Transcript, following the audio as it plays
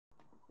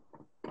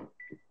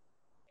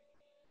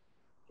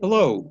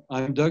Hello,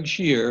 I'm Doug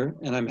Shear,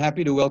 and I'm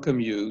happy to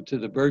welcome you to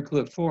the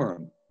Byrdcliffe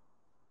Forum,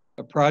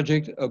 a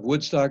project of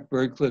Woodstock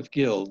Byrdcliffe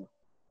Guild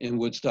in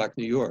Woodstock,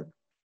 New York.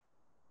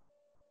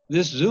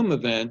 This Zoom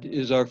event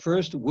is our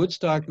first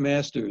Woodstock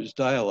Masters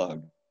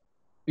dialogue,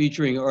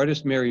 featuring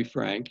artist Mary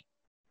Frank,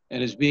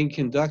 and is being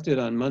conducted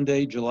on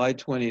Monday, July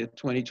 20th,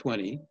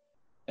 2020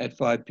 at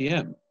 5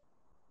 p.m.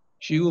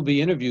 She will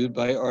be interviewed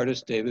by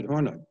artist David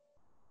Hornung.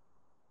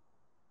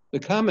 The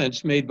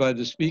comments made by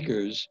the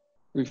speakers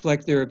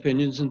reflect their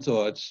opinions and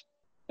thoughts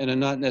and are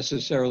not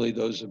necessarily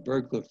those of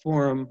Byrdcliffe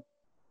Forum,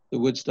 the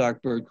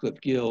Woodstock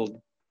Byrdcliffe Guild,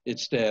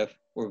 its staff,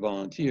 or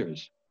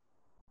volunteers.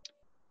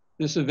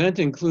 This event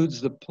includes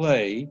the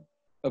play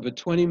of a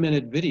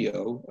 20-minute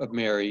video of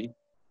Mary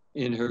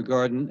in her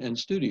garden and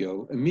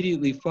studio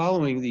immediately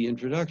following the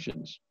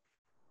introductions.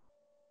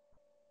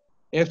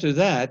 After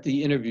that,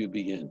 the interview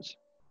begins.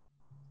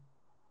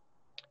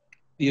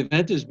 The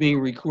event is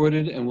being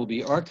recorded and will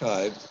be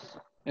archived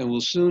and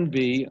will soon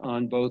be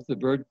on both the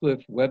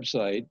Byrdcliffe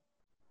website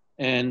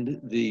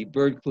and the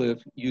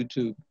Byrdcliffe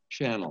YouTube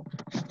channel.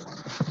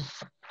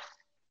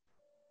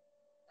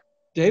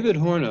 David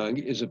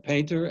Hornung is a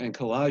painter and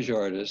collage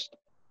artist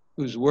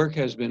whose work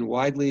has been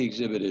widely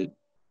exhibited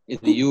in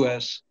the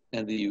US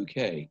and the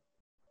UK.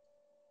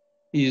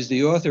 He is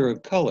the author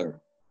of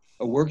Color,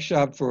 a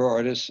workshop for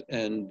artists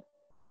and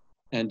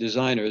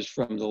designers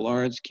from the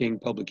Lawrence King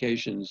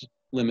Publications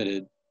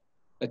Limited,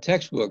 a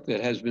textbook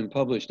that has been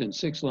published in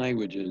 6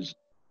 languages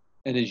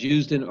and is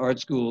used in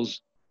art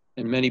schools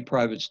and many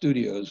private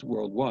studios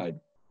worldwide.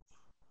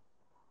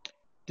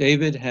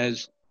 David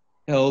has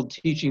held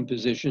teaching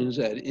positions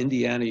at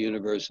Indiana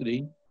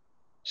University,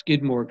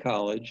 Skidmore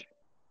College,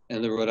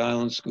 and the Rhode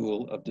Island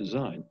School of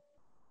Design.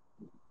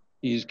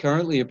 He is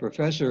currently a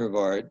professor of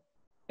art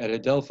at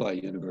Adelphi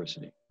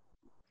University.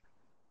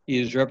 He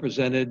is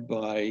represented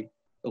by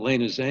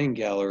Elena Zhang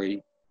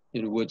Gallery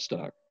in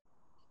Woodstock.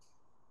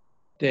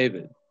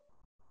 David.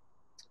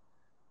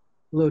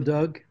 Hello,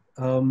 Doug.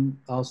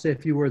 I'll say a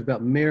few words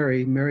about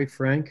Mary. Mary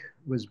Frank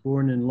was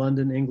born in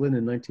London, England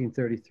in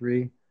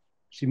 1933.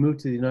 She moved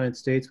to the United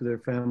States with her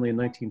family in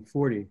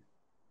 1940.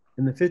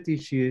 In the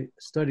 50s, she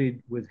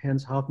studied with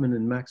Hans Hofmann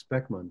and Max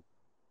Beckmann.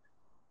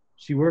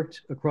 She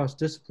worked across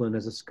discipline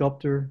as a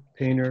sculptor,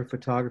 painter,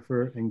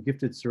 photographer, and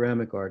gifted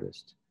ceramic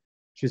artist.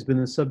 She's been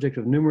the subject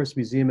of numerous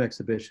museum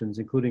exhibitions,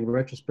 including a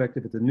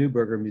retrospective at the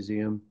Neuberger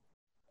Museum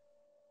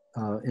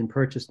in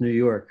Purchase, New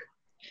York.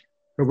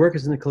 Her work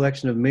is in the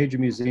collection of major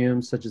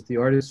museums such as the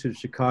Art Institute of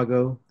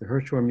Chicago, the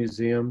Hirshhorn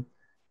Museum,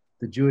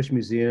 the Jewish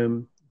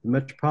Museum, the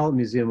Metropolitan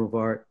Museum of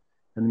Art,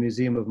 and the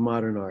Museum of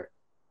Modern Art.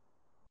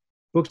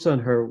 Books on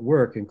her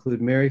work include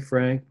Mary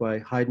Frank by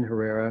Hayden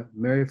Herrera,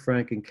 Mary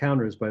Frank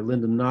Encounters by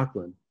Lyndon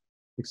Nochlin,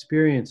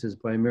 Experiences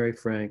by Mary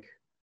Frank,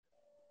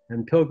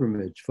 and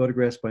Pilgrimage,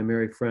 Photographs by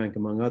Mary Frank,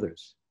 among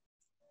others.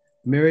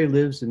 Mary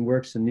lives and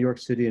works in New York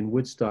City and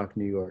Woodstock,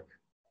 New York.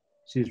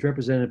 She is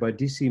represented by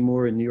D.C.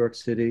 Moore in New York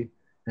City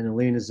and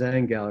Elena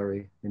Zhang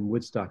Gallery in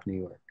Woodstock, New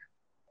York.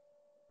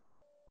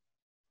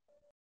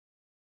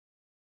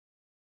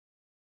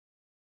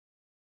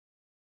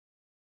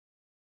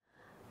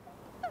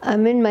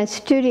 I'm in my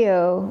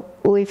studio.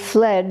 We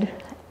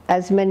fled,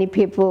 as many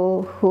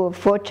people who are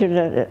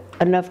fortunate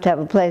enough to have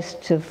a place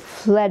to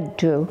fled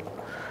to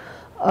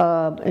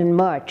in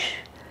March,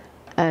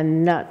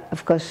 and not,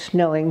 of course,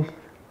 knowing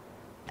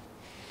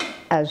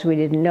as we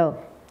didn't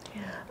know.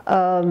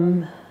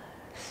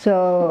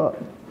 So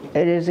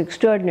it is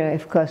extraordinary,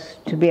 of course,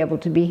 to be able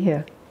to be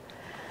here.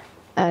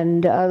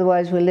 And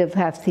otherwise we live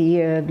half the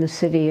year in the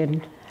city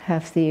and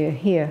half the year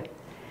here.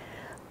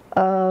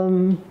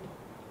 I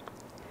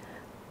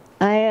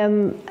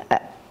am,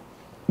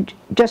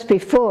 just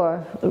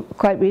before,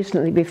 quite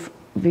recently,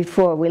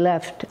 before we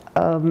left,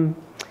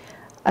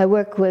 I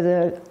work with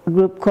a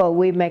group called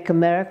We Make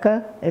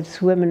America.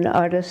 It's women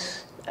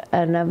artists,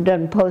 and I've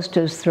done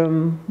posters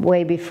from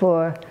way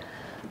before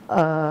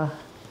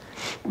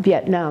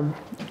Vietnam.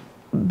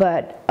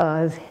 But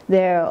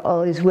there,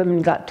 all these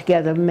women got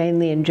together,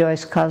 mainly in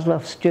Joyce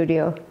Kozloff's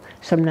studio,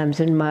 sometimes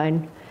in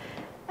mine.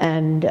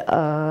 And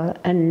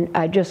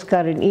I just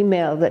got an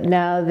email that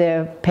now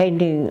they're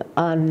painting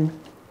on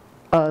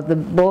the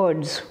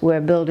boards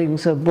where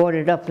buildings are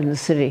boarded up in the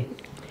city.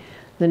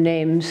 The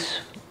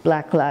names,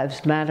 Black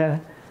Lives Matter,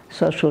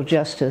 social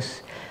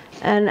justice.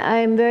 And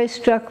I'm very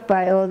struck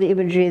by all the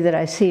imagery that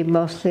I see,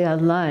 mostly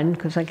online,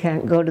 because I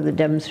can't go to the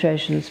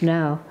demonstrations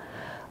now.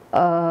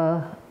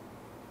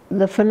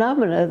 The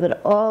phenomena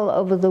that all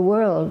over the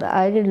world,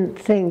 I didn't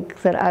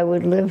think that I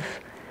would live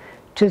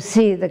to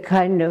see the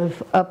kind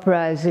of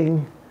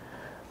uprising,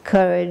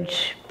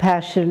 courage,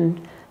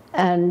 passion,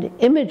 and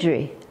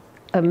imagery,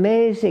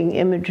 amazing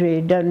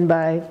imagery done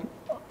by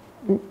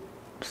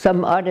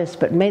some artists,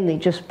 but mainly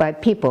just by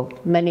people,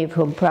 many of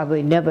whom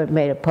probably never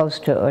made a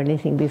poster or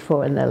anything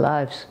before in their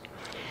lives.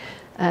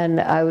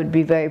 And I would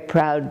be very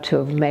proud to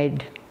have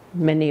made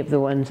many of the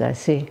ones I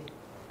see.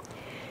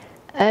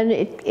 And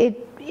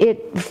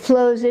it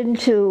flows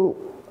into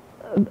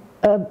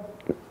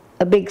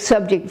a big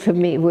subject for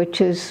me,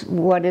 which is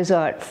what is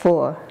art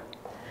for?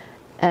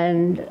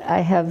 And I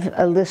have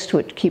a list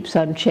which keeps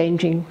on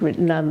changing,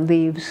 written on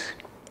leaves.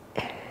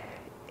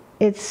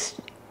 It's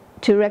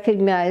to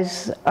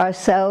recognize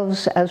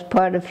ourselves as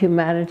part of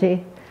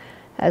humanity,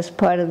 as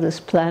part of this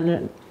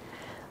planet,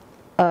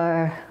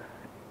 our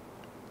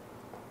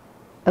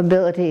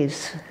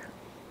abilities,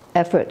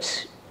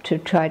 efforts to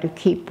try to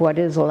keep what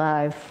is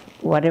alive,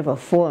 whatever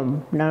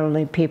form, not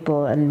only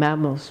people and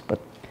mammals, but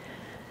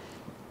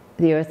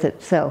the earth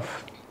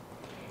itself.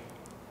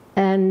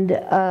 And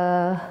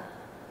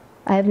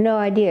I have no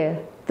idea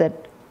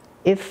that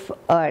if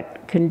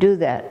art can do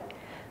that,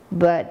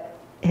 but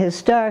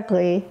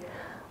historically,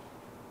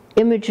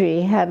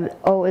 imagery had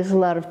always a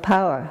lot of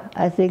power.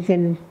 I think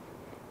in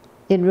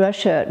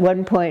Russia, at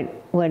one point,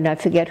 when I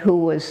forget who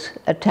was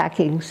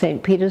attacking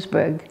St.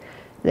 Petersburg,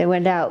 they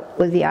went out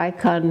with the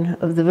icon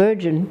of the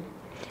Virgin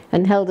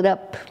and held it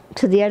up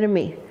to the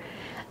enemy.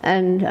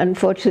 And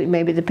unfortunately,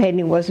 maybe the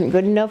painting wasn't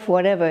good enough,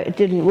 whatever, it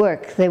didn't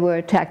work. They were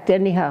attacked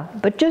anyhow.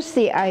 But just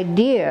the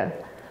idea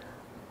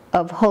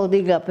of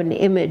holding up an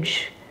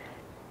image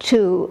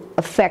to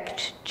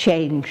affect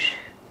change,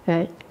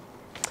 right?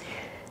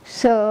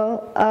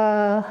 So,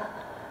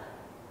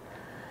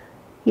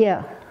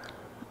 yeah.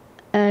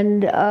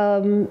 And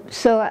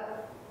so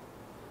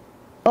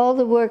all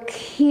the work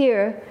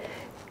here,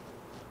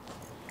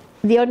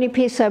 the only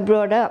piece I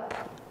brought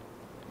up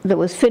that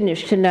was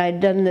finished, and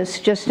I'd done this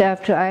just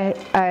after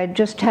I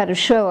just had a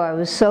show. I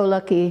was so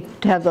lucky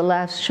to have the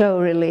last show,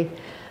 really,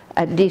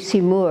 at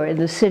D.C. Moore in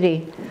the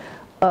city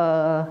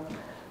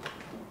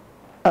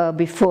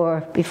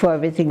before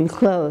everything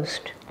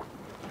closed.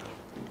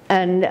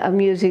 And I'm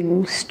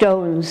using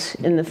stones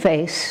in the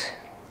face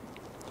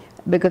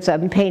because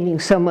I'm painting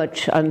so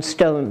much on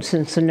stone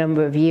since a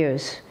number of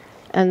years.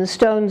 And the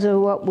stones are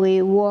what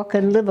we walk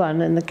and live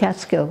on in the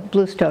Catskill,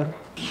 bluestone.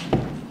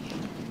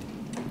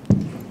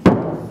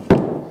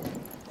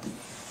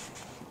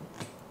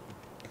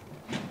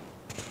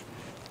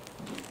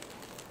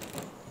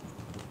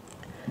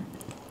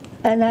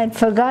 And I'd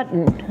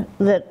forgotten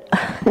that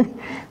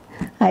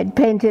I'd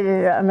painted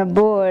it on a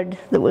board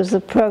that was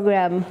the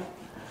program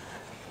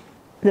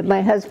that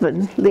my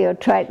husband, Leo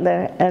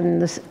Treitler,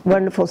 and this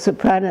wonderful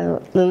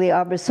soprano, Lily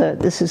Arbiter,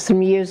 this is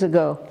some years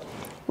ago,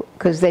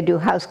 because they do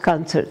house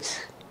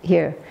concerts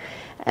here.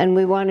 And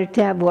we wanted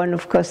to have one,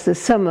 of course,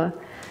 this summer,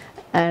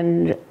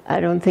 and I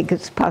don't think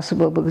it's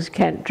possible because you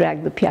can't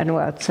drag the piano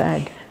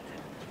outside.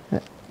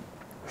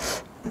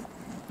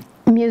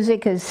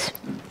 Music is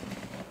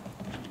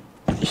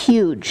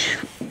huge,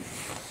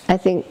 I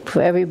think,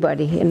 for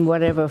everybody in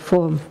whatever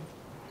form.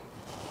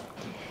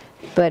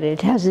 But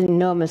it has an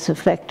enormous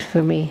effect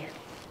for me.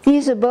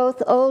 These are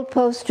both old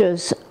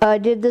posters. I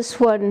did this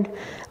one,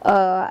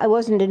 I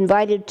wasn't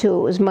invited to,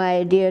 it was my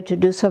idea to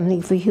do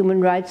something for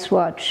Human Rights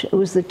Watch. It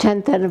was the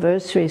 10th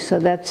anniversary, so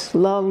that's a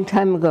long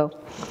time ago.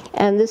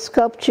 And this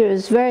sculpture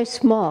is very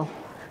small,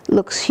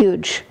 looks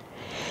huge.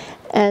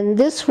 And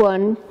this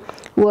one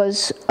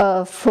was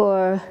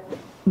for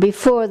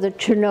before the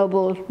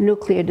Chernobyl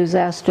nuclear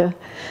disaster,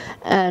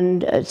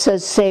 and it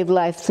says save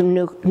life from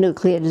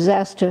nuclear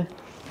disaster.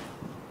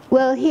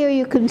 Well, here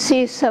you can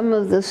see some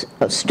of the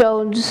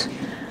stones.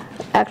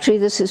 Actually,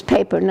 this is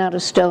paper, not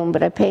a stone,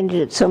 but I painted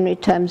it so many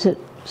times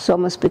it's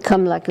almost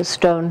become like a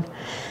stone.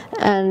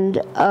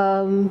 And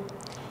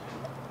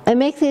I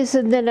make these,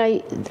 and then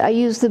I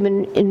use them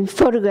in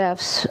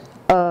photographs.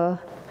 And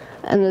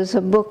there's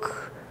a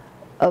book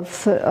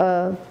of,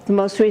 the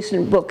most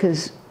recent book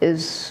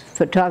is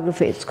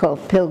photography. It's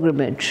called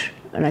Pilgrimage,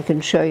 and I can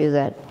show you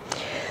that.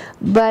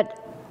 But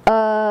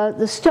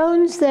the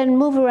stones then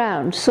move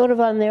around, sort of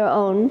on their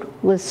own,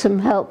 with some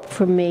help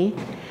from me.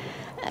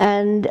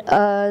 And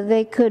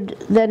they could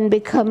then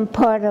become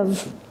part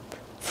of,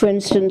 for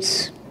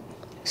instance,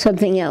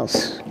 something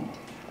else.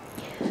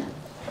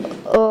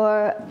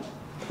 Or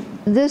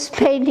this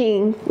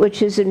painting,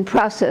 which is in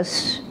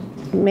process,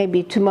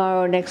 maybe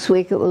tomorrow or next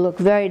week it will look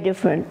very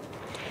different.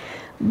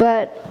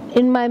 But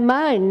in my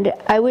mind,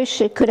 I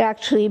wish it could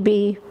actually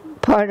be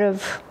part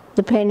of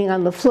the painting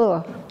on the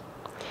floor.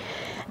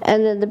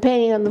 And then the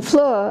painting on the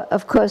floor,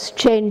 of course,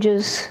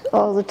 changes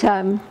all the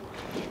time,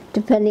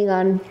 depending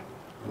on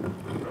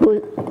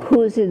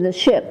who's in the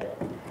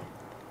ship.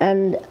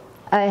 And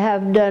I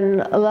have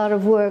done a lot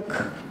of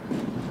work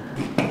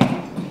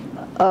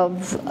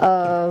of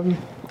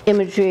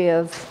imagery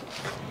of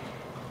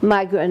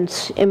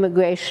migrants,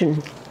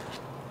 immigration,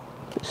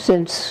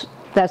 since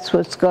that's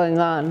what's going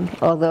on,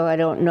 although I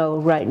don't know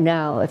right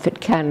now if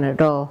it can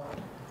at all.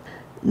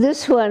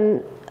 This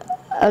one,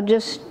 I'll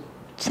just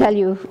tell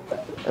you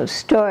a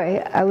story.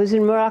 I was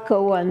in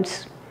Morocco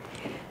once,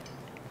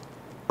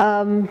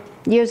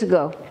 years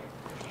ago,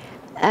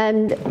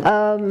 and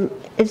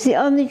it's the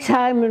only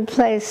time and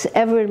place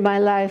ever in my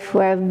life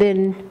where I've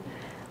been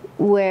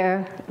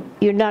where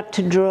you're not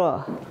to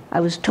draw. I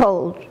was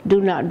told,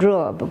 do not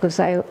draw, because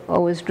I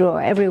always draw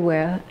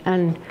everywhere,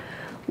 and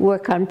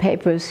work on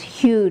papers,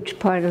 huge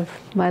part of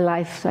my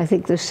life. I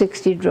think there's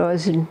 60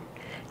 draws in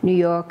New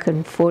York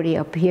and 40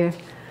 up here,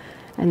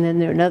 and then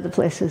there are in other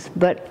places.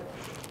 But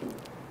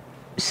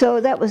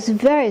So that was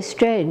very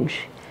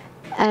strange.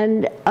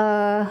 And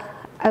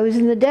I was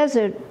in the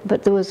desert,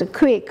 but there was a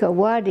creek, a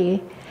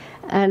wadi,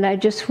 and I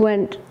just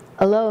went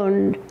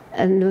alone,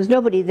 and there was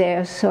nobody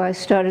there, so I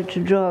started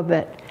to draw a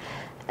bit.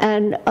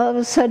 And all of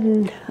a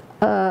sudden,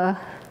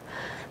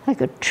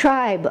 like a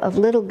tribe of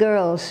little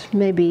girls,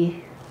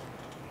 maybe,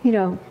 you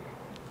know,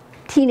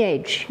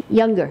 teenage,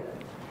 younger,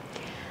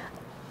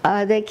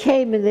 they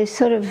came and they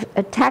sort of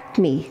attacked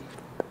me,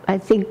 I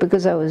think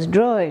because I was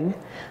drawing.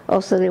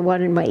 Also, they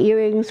wanted my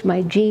earrings,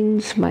 my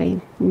jeans,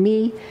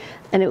 me,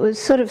 and it was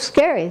sort of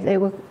scary. They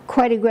were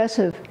quite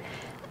aggressive.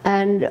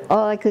 And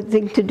all I could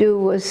think to do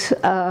was,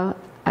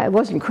 I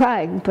wasn't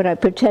crying, but I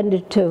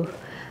pretended to,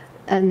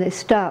 and they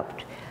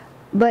stopped.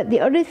 But the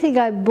only thing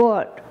I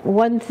bought,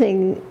 one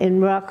thing in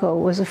Morocco,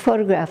 was a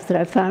photograph that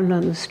I found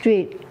on the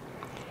street.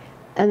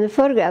 And the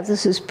photograph,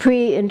 this is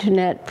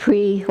pre-internet,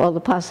 pre-all the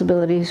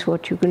possibilities,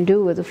 what you can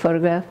do with a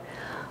photograph,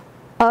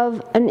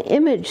 of an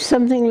image,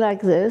 something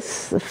like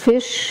this, a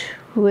fish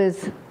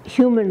with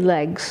human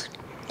legs,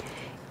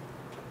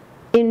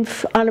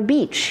 on a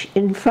beach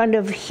in front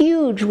of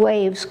huge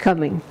waves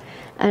coming.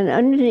 And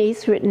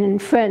underneath, written in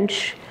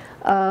French,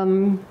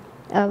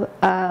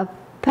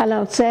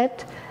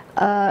 Palancette,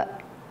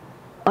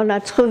 on a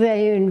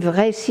trouvé une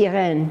vraie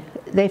sirène.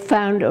 They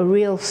found a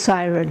real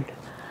siren.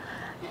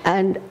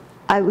 And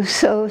I was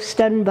so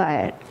stunned by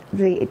it,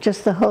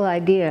 just the whole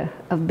idea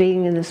of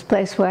being in this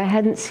place where I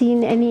hadn't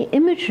seen any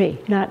imagery,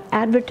 not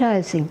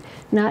advertising,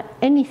 not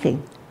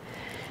anything.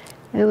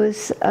 It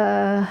was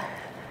a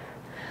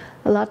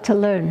lot to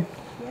learn.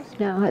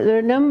 Now, there are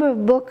a number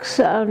of books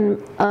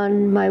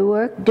on my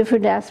work,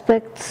 different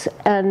aspects,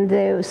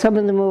 and some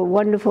of them were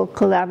wonderful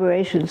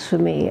collaborations for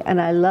me,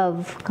 and I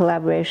love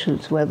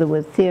collaborations, whether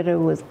with theater,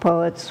 with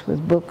poets,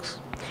 with books.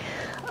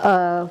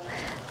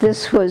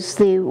 This was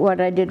what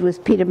I did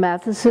with Peter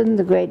Matheson,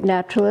 the great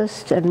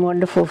naturalist and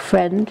wonderful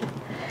friend,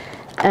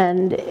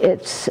 and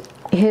it's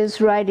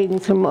his writing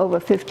from over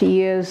 50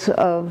 years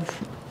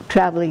of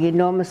traveling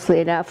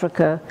enormously in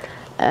Africa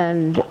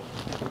and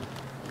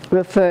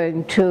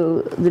referring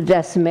to the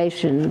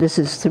decimation, this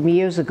is some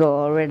years ago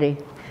already,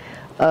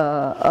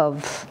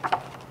 of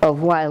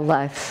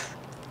wildlife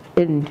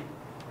in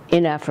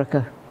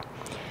Africa.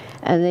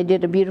 And they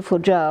did a beautiful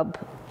job,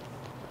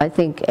 I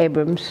think,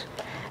 Abrams,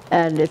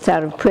 and it's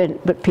out of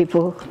print, but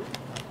people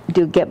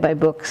do get my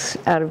books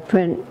out of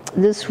print.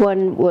 This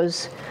one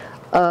was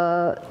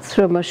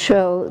from a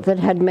show that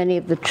had many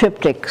of the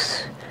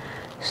triptychs,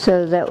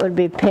 so that would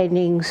be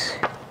paintings.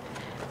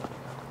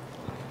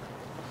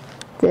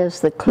 There's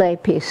the clay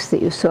piece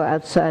that you saw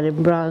outside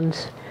in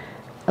bronze.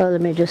 Oh,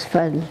 let me just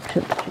find the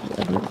triptych.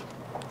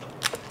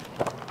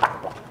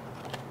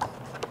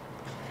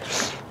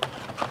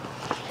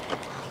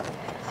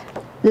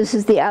 This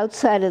is the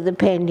outside of the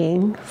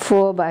painting,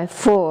 4 by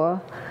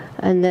 4,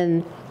 and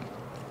then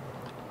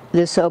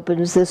this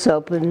opens,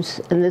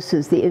 and this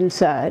is the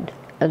inside.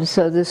 And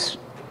so this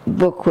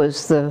book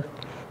was the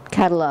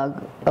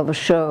catalog of a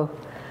show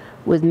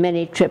with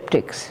many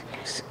triptychs.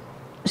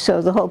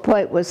 So the whole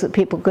point was that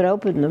people could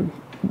open them.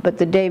 But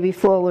the day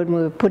before, when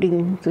we were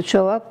putting the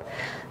show up,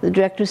 the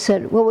director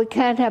said, well, we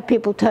can't have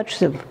people touch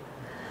them.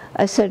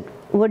 I said,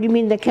 what do you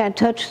mean they can't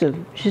touch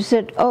them? She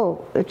said,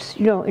 oh, it's,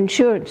 you know,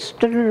 insurance.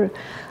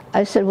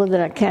 I said, well,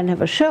 then I can't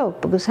have a show,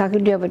 because how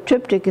could you have a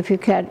triptych if you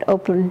can't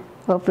open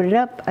it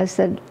up? I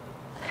said,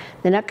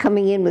 they're not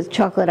coming in with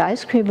chocolate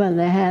ice cream on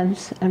their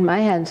hands, and my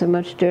hands are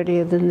much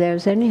dirtier than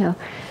theirs anyhow.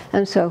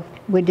 And so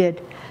we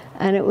did.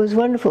 And it was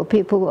wonderful.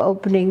 People were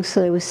opening,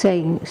 so they were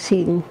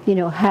seeing, you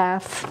know,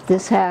 half,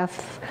 this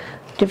half,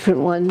 different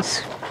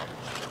ones.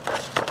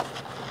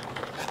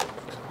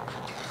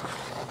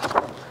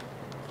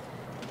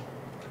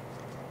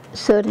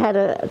 So it had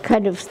a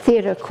kind of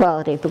theater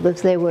quality,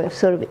 because they were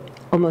sort of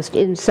almost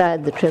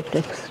inside the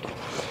triptychs.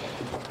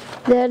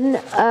 Then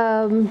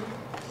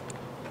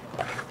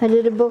I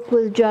did a book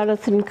with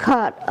Jonathan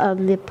Cott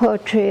on the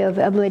poetry of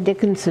Emily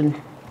Dickinson.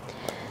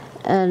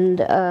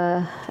 And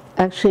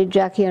actually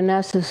Jackie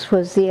Onassis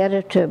was the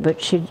editor,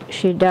 but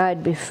she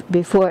died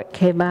before it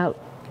came out.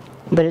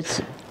 But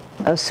it's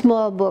a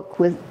small book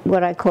with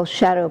what I call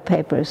shadow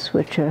papers,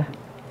 which are,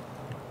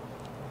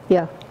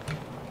 yeah.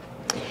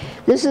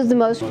 This is the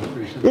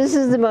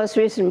most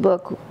recent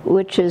book,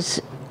 which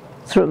is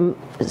from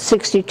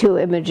 62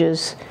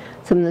 images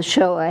from the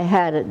show I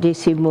had at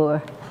DC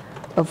Moore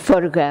of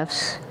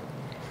photographs.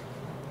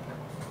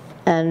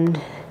 And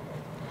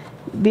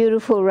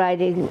beautiful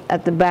writing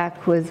at the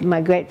back with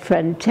my great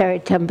friend Terry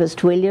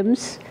Tempest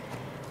Williams,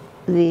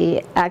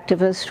 the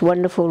activist,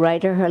 wonderful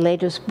writer. Her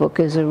latest book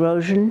is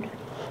Erosion.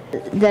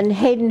 Then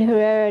Hayden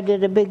Herrera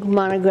did a big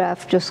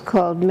monograph just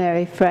called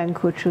Mary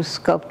Frank, which was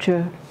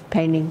sculpture,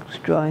 paintings,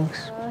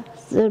 drawings.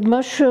 The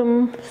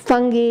mushroom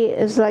fungi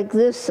is like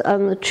this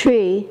on the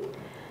tree,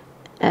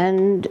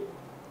 and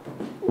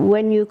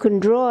when you can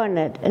draw on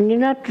it, and you're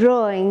not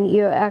drawing,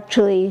 you're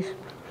actually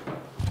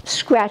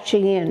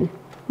scratching in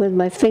with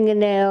my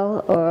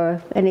fingernail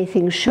or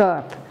anything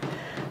sharp.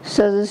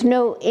 So there's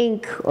no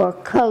ink or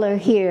color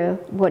here.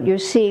 What you're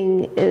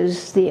seeing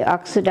is the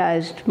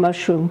oxidized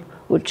mushroom,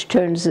 which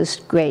turns this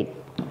great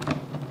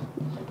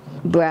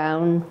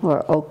brown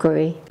or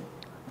ochre.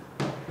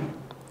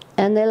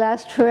 And they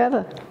last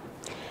forever.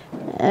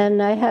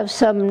 And I have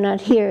some not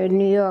here in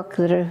New York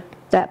that are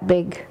that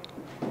big.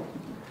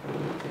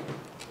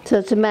 So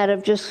it's a matter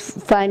of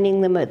just finding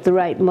them at the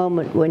right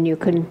moment when you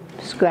can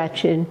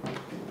scratch in.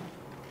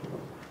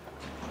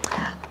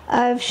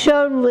 I've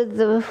shown with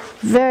the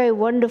very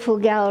wonderful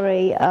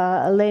gallery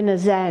Elena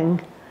Zhang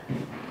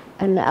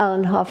and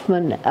Alan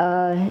Hoffman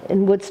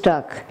in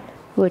Woodstock,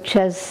 which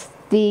has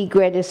the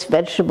greatest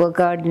vegetable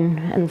garden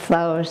and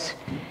flowers.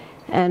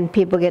 And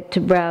people get to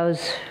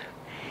browse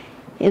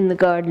in the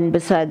garden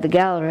beside the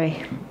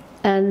gallery.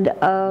 And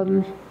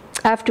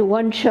after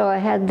one show I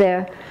had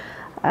there,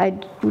 I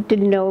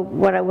didn't know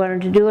what I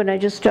wanted to do, and I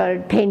just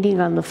started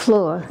painting on the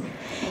floor.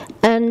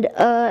 And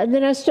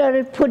then I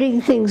started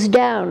putting things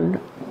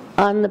down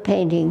on the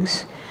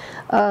paintings.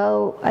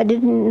 I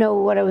didn't know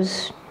what I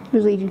was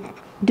really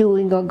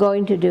doing or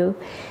going to do.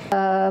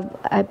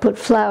 I put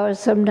flowers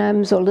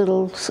sometimes, or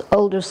little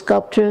older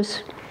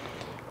sculptures.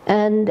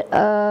 And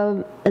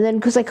then,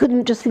 because I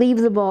couldn't just leave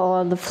them all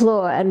on the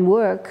floor and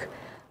work,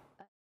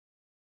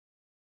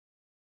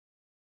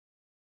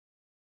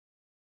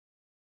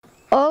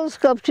 all the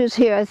sculptures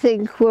here, I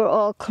think, were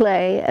all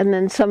clay, and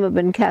then some have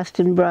been cast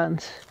in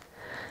bronze.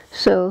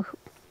 So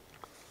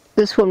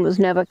this one was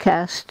never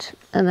cast,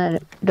 and I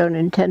don't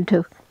intend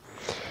to.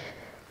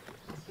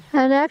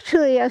 And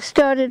actually, I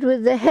started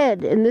with the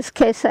head. In this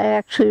case, I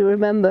actually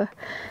remember.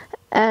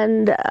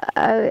 And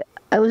I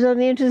was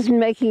only interested in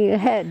making a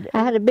head.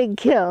 I had a big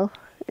kill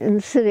in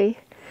the city,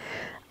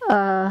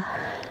 but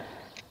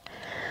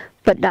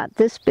not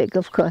this big,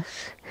 of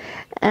course.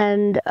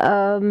 And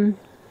then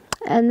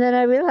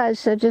I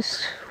realized I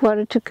just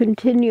wanted to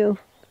continue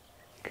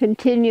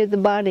the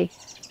body.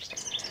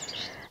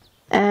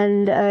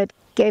 And it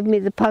gave me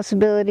the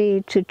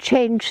possibility to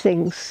change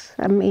things.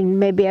 I mean,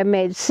 maybe I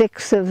made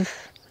 6 of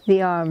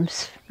the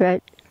arms,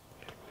 right?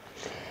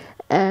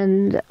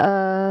 And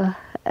I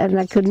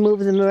could move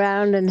them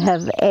around and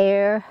have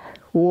air,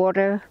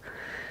 water,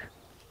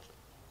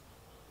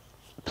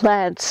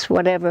 plants,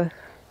 whatever,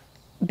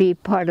 be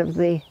part of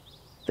the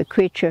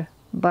creature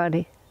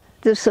body.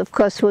 This, of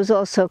course, was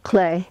also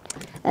clay.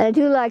 And I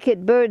do like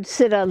it. Birds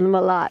sit on them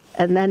a lot,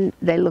 and then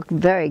they look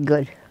very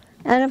good.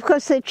 And of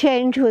course, they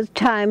change with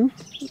time,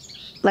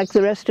 like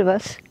the rest of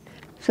us.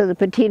 So the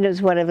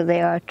patinas, whatever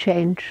they are,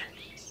 change.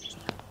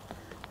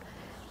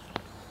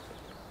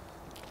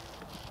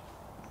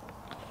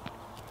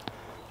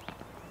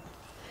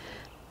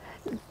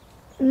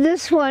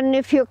 This one,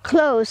 if you're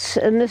close,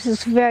 and this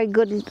is very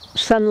good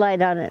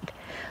sunlight on it,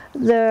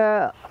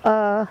 there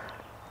are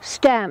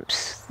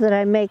stamps that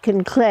I make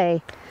in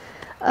clay.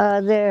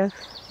 They're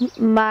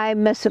my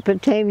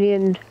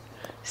Mesopotamian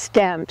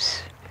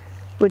stamps,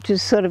 which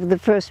is sort of the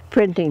first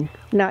printing,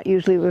 not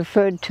usually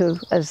referred to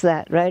as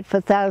that, right?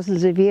 For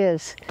thousands of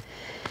years,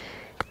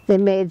 they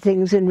made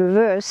things in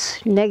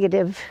reverse,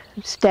 negative,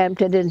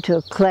 stamped it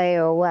into clay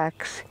or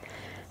wax.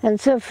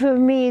 And so for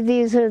me,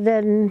 these are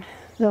then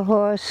the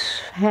horse,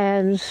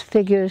 hands,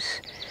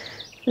 figures,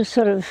 the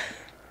sort of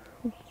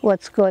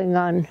what's going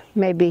on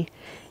maybe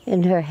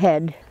in her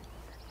head.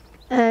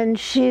 And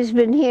she's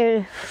been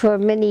here for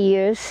many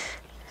years.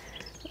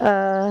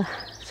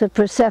 It's a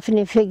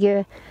Persephone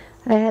figure.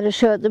 I had a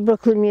show at the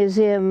Brooklyn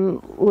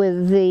Museum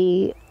with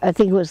the, I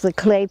think it was the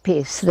clay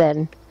piece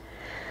then,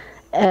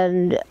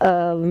 and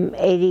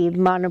 80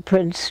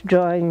 monoprints,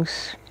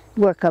 drawings,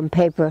 work on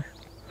paper,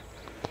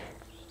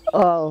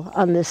 all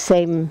on the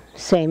same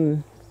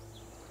theme.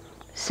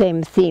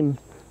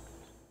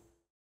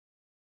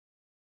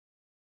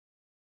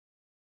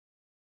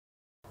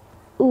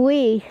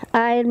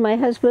 I and my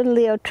husband,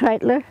 Leo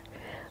Treitler,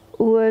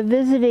 were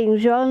visiting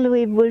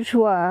Jean-Louis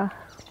Bourgeois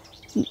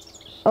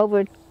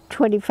over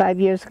 25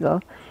 years ago.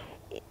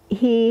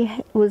 He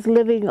was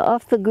living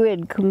off the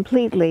grid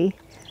completely.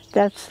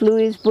 That's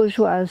Louis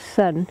Bourgeois'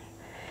 son.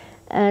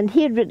 And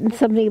he had written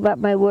something about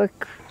my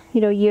work,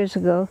 years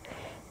ago.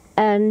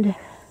 And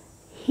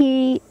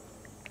he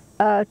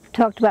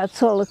talked about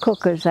solar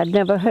cookers. I'd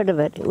never heard of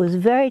it. It was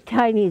very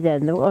tiny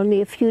then. There were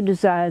only a few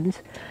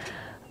designs.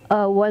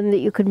 One that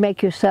you could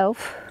make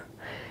yourself,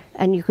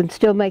 and you can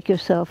still make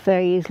yourself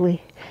very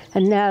easily.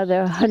 And now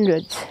there are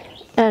hundreds.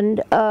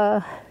 And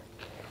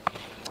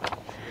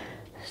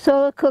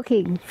solar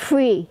cooking,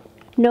 free,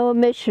 no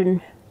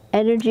emission,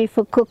 energy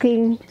for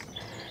cooking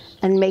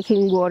and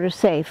making water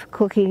safe,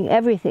 cooking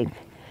everything.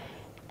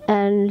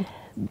 And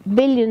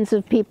billions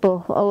of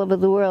people all over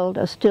the world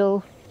are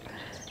still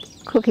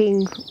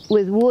cooking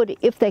with wood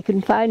if they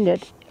can find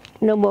it.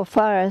 No more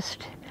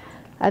forest.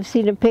 I've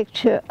seen a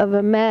picture of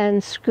a man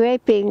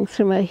scraping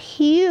from a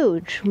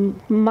huge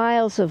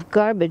miles of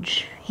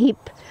garbage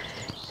heap,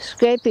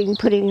 scraping,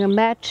 putting a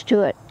match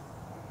to it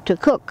to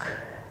cook.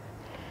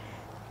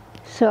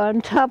 So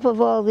on top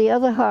of all the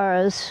other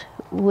horrors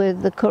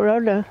with the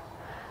corona,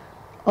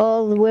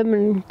 all the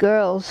women,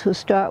 girls who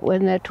start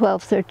when they're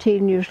 12,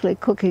 13, usually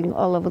cooking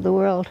all over the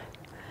world,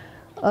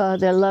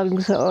 their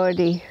lungs are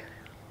already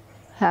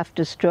half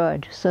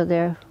destroyed, so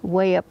they're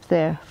way up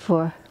there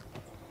for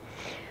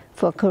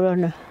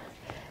corona.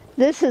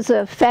 This is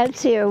a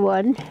fancier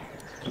one,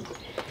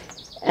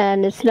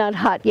 and it's not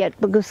hot yet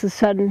because the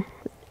sun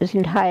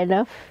isn't high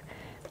enough.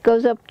 It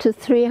goes up to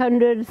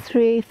 300,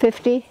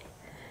 350,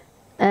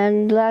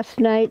 and last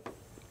night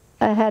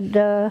I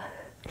had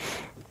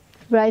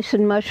rice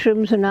and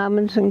mushrooms and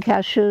almonds and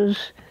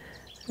cashews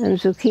and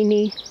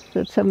zucchini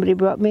that somebody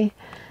brought me,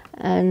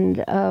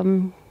 and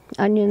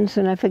onions,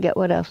 and I forget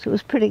what else. It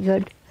was pretty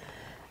good.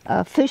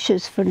 Fish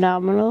is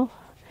phenomenal.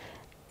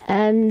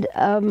 And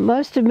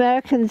most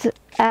Americans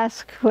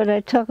ask when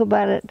I talk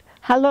about it,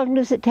 how long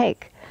does it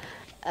take?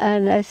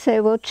 And I say,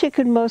 well,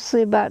 chicken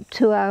mostly about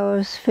 2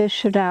 hours,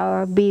 fish an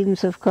hour,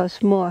 beans, of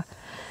course, more.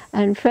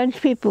 And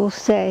French people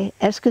say,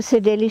 est-ce que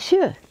c'est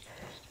délicieux?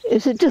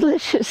 Is it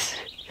delicious?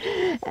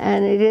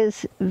 And it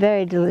is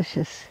very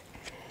delicious.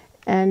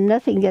 And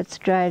nothing gets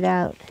dried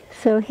out.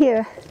 So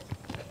here,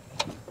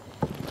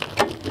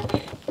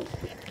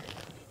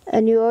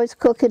 and you always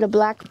cook in a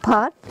black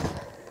pot,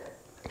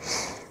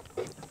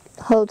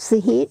 holds the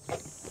heat.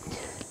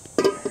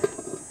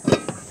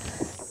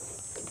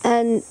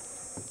 And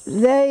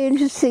very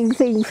interesting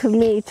thing for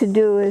me to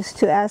do is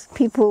to ask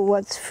people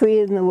what's free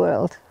in the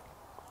world.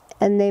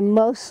 And they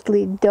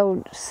mostly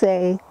don't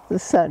say the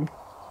sun.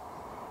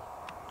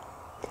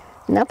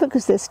 Not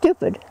because they're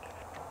stupid,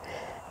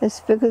 it's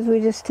because we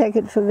just take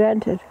it for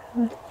granted.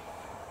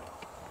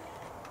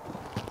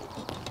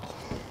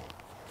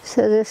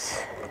 So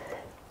this,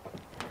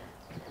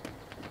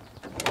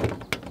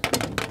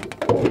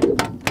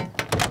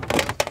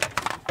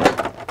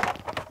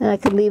 and I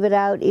can leave it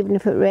out even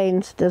if it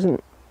rains,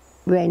 doesn't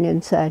rain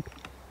inside.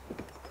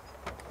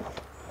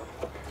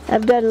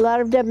 I've done a lot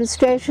of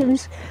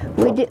demonstrations.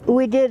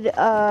 We did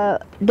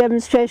a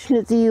demonstration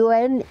at the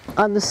UN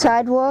on the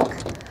sidewalk.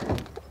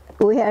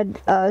 We had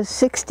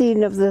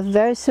 16 of the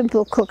very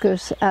simple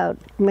cookers out,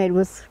 made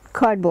with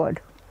cardboard.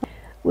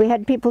 We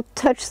had people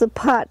touch the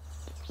pot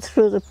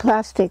through the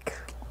plastic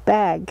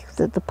bag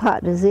that the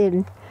pot is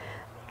in,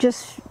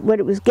 just when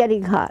it was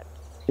getting hot.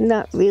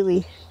 Not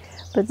really.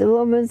 But the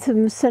woman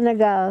from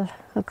Senegal,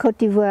 Côte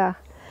d'Ivoire,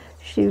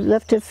 she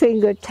left her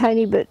finger a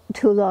tiny bit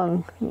too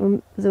long.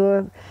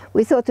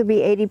 We thought there'd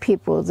be 80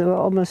 people. There were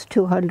almost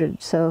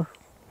 200, so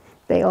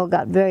they all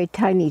got very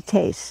tiny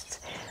tastes.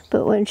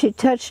 But when she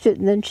touched it,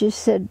 and then she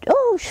said,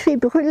 "Oh, je suis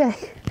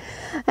brûlée."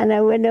 And I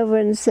went over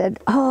and said,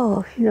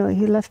 "Oh, you know,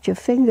 you left your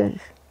finger.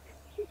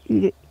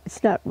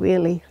 It's not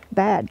really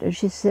bad." And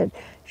she said,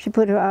 she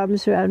put her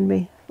arms around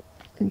me,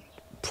 and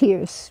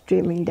tears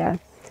streaming down.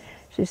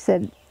 She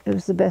said it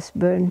was the best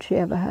burn she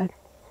ever had.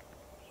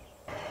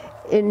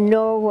 In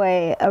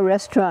Norway, a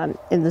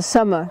restaurant in the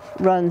summer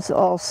runs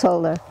all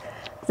solar.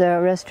 There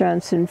are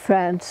restaurants in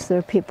France. There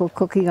are people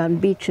cooking on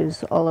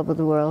beaches all over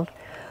the world.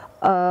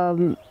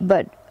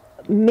 But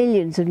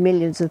millions and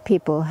millions of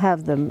people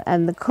have them,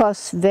 and the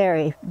costs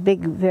vary,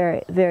 big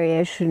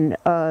variation.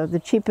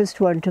 The cheapest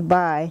one to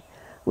buy,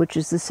 which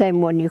is the same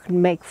one you can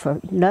make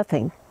for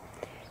nothing,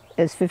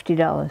 is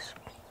 $50.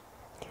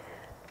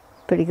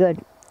 Pretty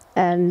good.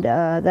 And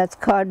that's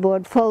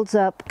cardboard, folds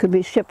up, can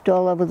be shipped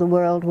all over the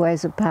world,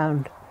 weighs a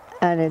pound.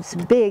 And it's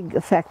a big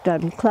effect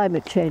on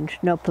climate change,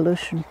 no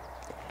pollution,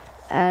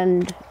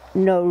 and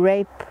no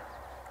rape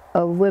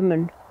of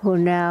women who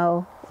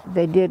now,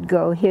 they did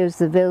go, here's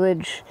the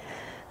village,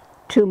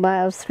 2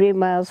 miles, 3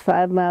 miles,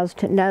 5 miles,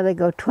 now they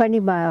go 20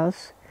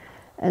 miles,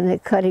 and they're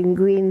cutting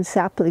green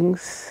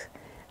saplings,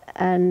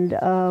 and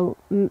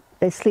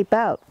they sleep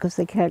out because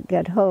they can't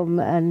get home,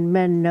 and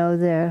men know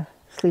they're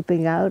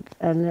sleeping out,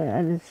 and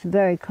it's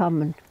very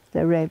common.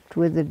 They're raped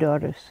with the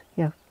daughters,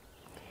 yeah.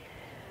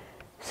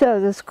 So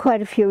there's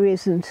quite a few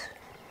reasons.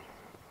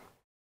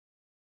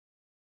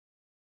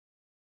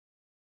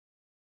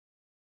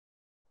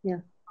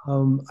 Yeah.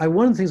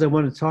 One of the things I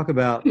wanted to talk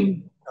about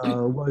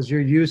was your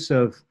use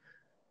of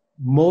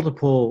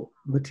multiple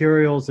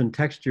materials and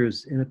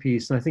textures in a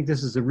piece. And I think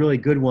this is a really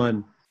good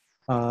one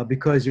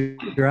because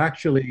you're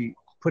actually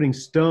putting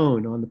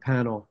stone on the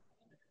panel.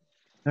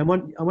 And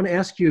I want to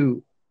ask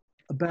you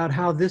about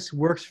how this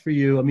works for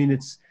you. I mean,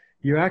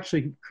 you're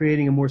actually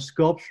creating a more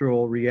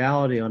sculptural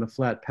reality on a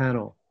flat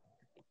panel.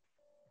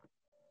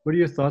 What are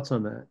your thoughts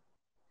on that?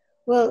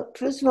 Well,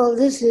 first of all,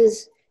 this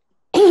is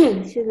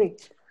excuse me,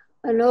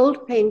 an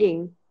old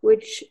painting,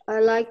 which I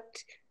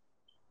liked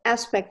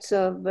aspects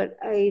of, but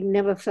I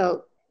never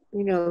felt,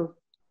 you know,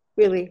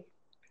 really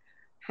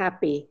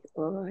happy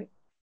or,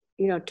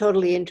 you know,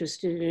 totally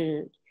interested in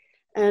it.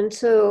 And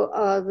so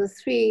the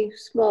 3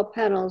 small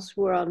panels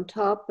were on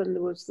top, and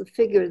there was the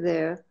figure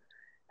there,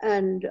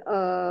 and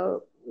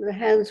the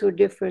hands were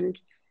different.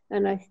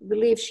 And I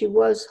believe she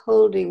was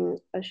holding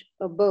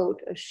a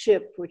boat, a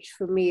ship, which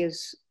for me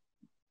is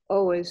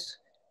always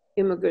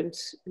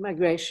immigrants,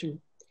 migration.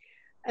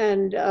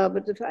 And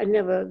but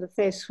the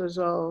face was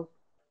all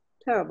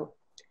terrible.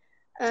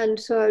 And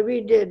so I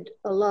redid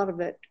a lot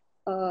of it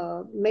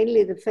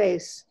mainly the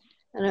face.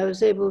 And I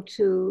was able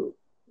to,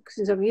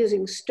 since I'm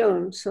using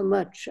stones so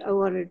much, I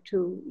wanted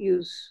to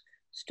use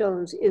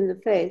stones in the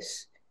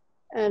face.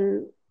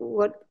 And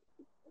what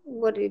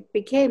it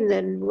became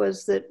then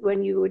was that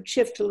when you would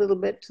shift a little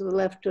bit to the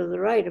left or the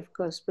right, of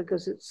course,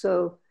 because it's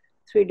so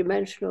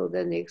three-dimensional,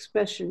 then the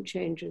expression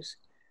changes,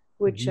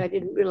 which I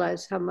didn't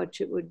realize how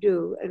much it would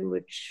do, and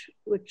which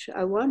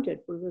I wanted,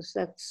 because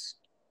that's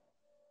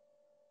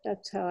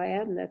how I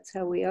am, that's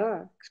how we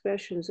are.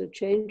 Expressions are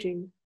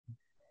changing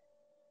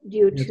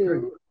due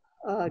to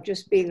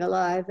just being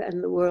alive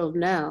and the world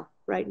now,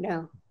 right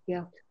now.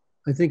 Yeah.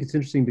 I think it's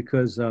interesting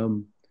because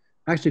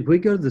actually, if we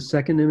go to the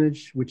second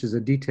image, which is a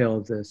detail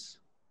of this,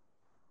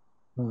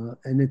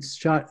 and it's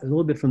shot a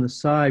little bit from the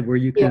side where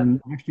you can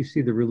actually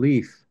see the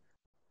relief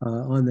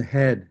on the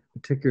head,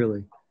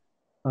 particularly.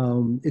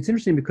 It's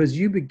interesting because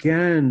you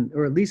began,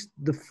 or at least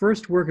the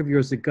first work of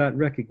yours that got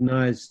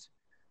recognized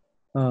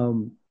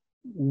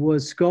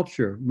was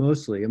sculpture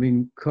mostly. I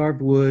mean,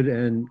 carved wood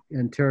and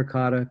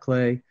terracotta,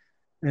 clay.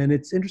 And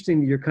it's interesting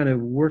that you're kind of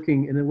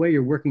working, in a way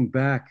you're working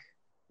back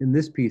in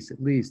this piece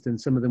at least,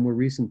 and some of the more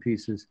recent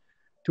pieces,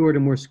 toward a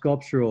more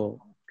sculptural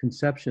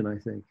conception, I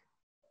think.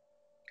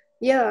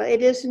 Yeah,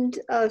 it isn't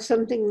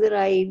something that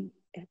I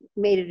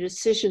made a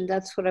decision,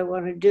 that's what I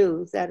want to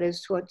do. That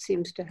is what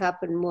seems to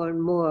happen more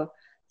and more,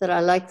 that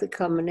I like the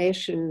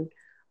combination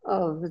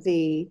of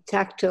the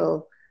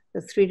tactile,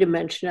 the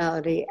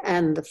three-dimensionality,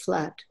 and the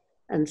flat.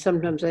 And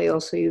sometimes I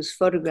also use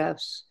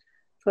photographs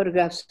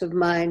of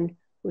mine,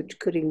 which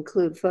could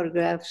include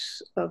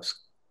photographs of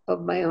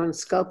my own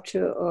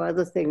sculpture or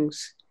other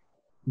things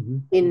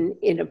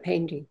in a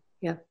painting.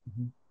 Yeah.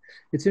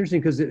 It's interesting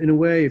because in a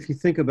way, if you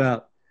think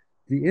about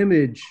the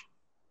image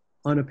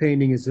on a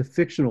painting is the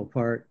fictional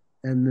part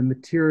and the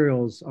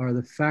materials are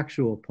the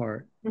factual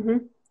part.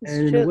 And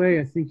in a way,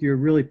 I think you're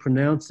really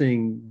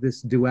pronouncing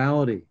this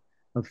duality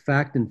of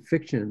fact and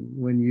fiction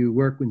when you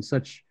work with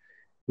such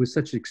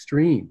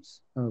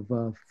extremes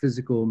of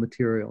physical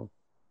material.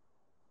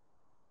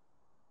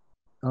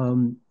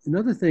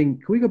 Another thing,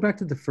 can we go back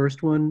to the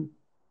first one,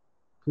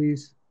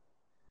 please?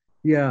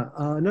 Yeah,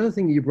 another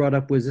thing you brought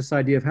up was this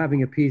idea of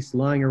having a piece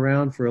lying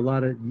around for a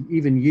lot of,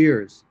 even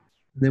years,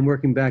 and then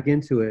working back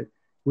into it.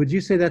 Would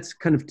you say that's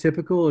kind of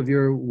typical of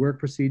your work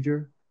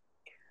procedure?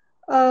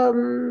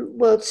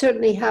 Well, it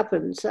certainly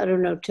happens. I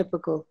don't know,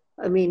 typical.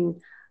 I mean,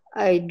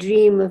 I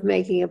dream of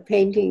making a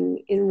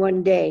painting in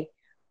one day,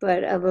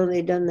 but I've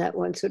only done that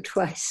once or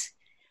twice.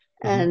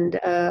 And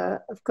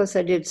of course,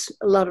 I did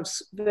a lot of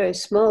very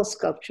small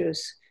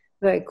sculptures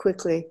very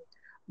quickly.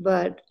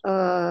 But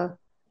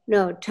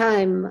no,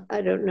 time,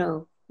 I don't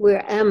know.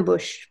 We're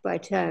ambushed by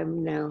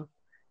time now.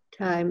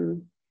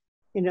 Time,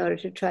 in order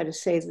to try to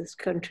save this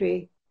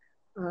country,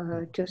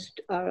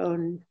 just our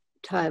own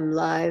time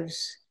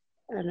lives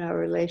and our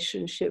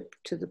relationship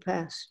to the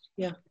past.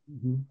 Yeah.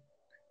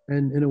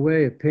 And in a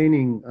way, a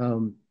painting,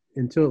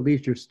 until it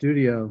leaves your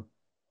studio,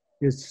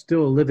 is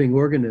still a living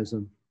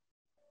organism.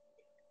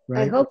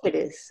 Right? I hope it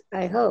is.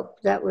 I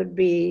hope that would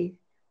be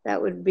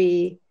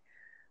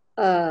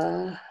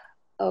a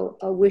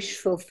wish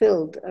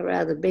fulfilled, a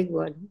rather big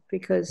one,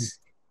 because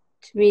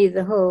to me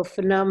the whole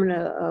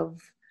phenomena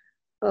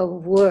of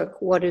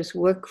work, what is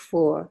work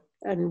for,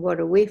 and what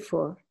are we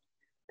for,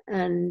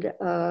 and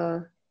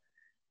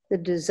the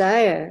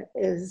desire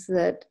is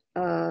that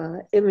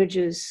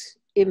images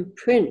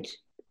imprint.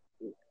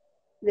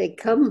 They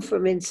come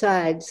from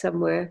inside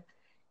somewhere,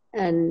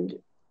 and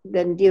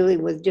then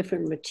dealing with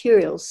different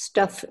materials,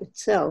 stuff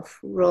itself,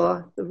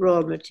 the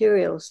raw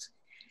materials.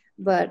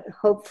 But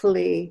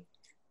hopefully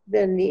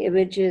then the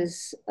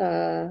images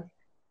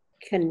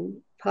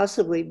can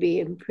possibly be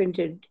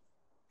imprinted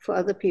for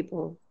other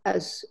people,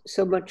 as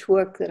so much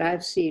work that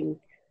I've seen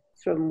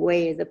from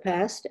way in the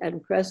past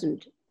and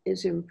present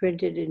is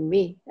imprinted in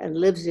me and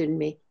lives in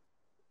me.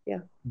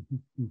 Yeah.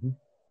 Can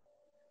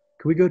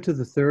we go to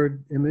the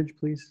third image,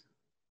 please?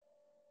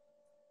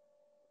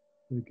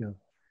 Here we go.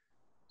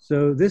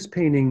 So this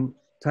painting,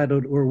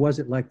 titled "Or Was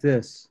It Like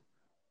This,"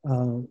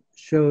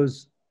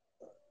 shows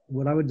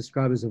what I would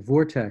describe as a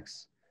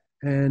vortex.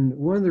 And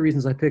one of the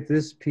reasons I picked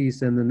this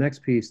piece and the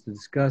next piece to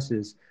discuss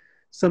is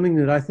something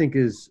that I think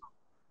is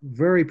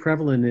very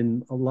prevalent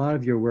in a lot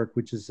of your work,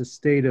 which is a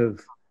state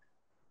of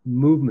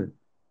movement.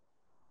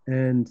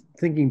 And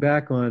thinking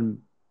back on,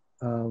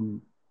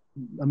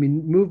 I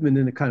mean, movement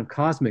in a kind of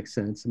cosmic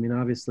sense, I mean,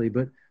 obviously,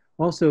 but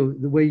also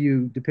the way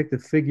you depict the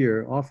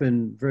figure,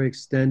 often very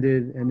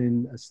extended and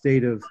in a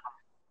state of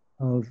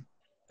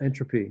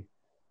entropy.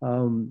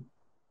 I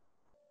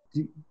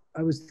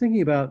was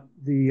thinking about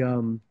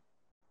the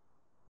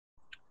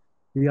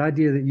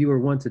idea that you were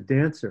once a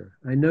dancer.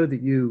 I know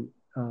that you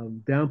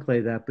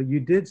downplay that, but you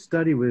did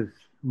study with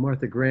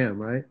Martha Graham,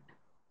 right?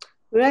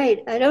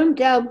 Right. I don't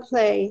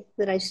downplay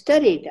that I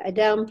studied. I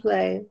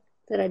downplay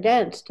that I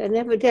danced. I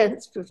never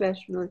danced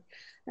professionally.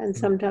 And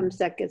sometimes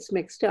that gets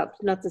mixed up.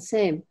 It's not the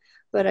same.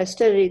 But I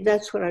studied,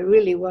 that's what I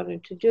really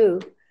wanted to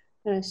do.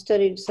 And I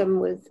studied some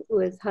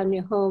with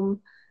Hanya Holm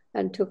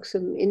and took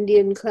some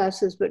Indian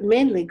classes, but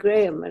mainly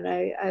Graham. And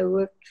I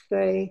worked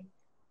very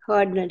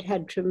hard, and it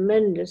had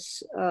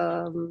tremendous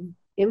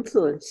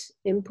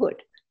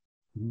input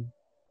Mhm.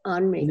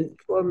 on me,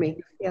 for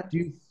me. Yeah. Do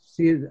you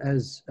see it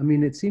as, I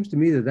mean, it seems to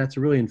me that that's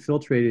really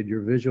infiltrated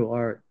your visual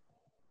art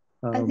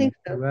I think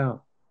so.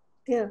 throughout.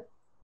 Yeah.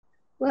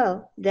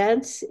 Well,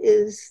 dance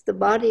is the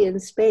body in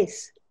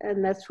space,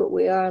 and that's what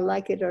we are,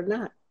 like it or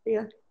not.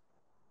 Yeah.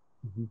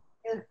 Mhm.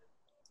 Yeah.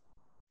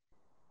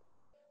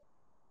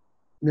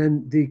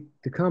 Then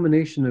the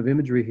combination of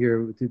imagery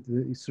here with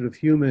the sort of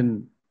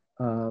human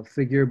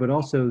figure, but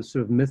also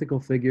sort of mythical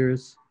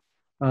figures.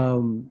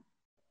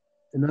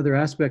 Another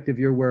aspect of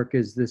your work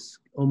is this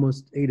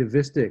almost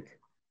atavistic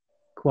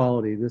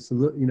quality, this,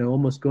 you know,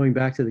 almost going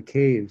back to the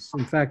caves.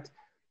 In fact,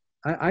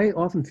 I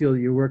often feel that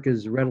your work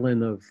is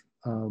redolent of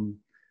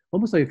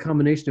almost like a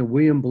combination of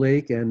William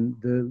Blake and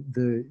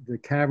the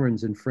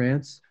caverns in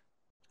France.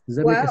 Does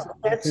that make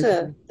Wow,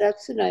 sense?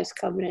 that's a nice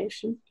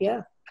combination.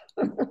 Yeah.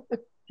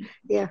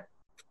 Yeah.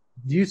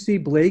 Do you see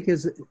Blake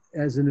as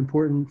an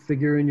important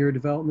figure in your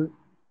development?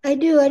 I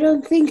do. I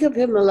don't think of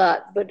him a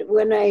lot, but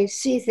when I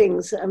see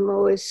things, I'm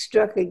always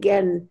struck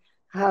again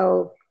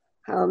how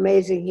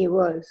amazing he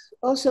was.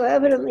 Also,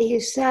 evidently, he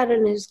sat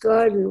in his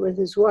garden with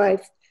his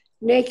wife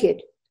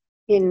naked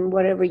in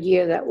whatever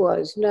year that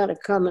was. Not a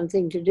common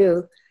thing to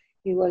do.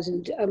 He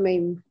wasn't, I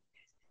mean,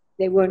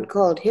 they weren't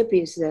called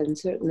hippies then,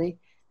 certainly.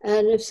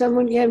 And if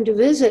someone came to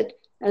visit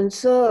and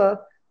saw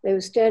they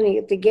were standing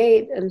at the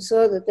gate and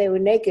saw that they were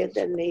naked,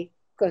 then they,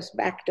 of course,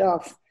 backed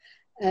off.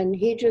 And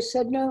he just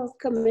said, no,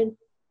 come in.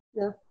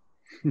 No.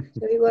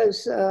 So he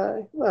was,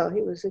 well,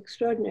 he was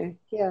extraordinary.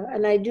 Yeah.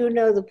 And I do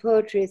know the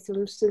poetry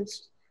from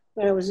since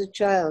when I was a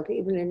child,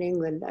 even in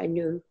England, I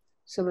knew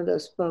some of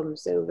those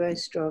poems. They were very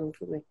strong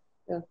for me.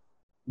 Yeah.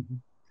 Mhm.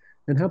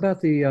 And how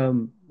about the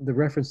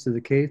reference to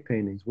the cave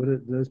paintings? What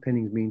do those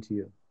paintings mean to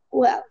you?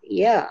 Well,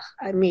 yeah.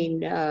 I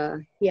mean,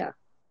 yeah.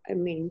 I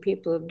mean,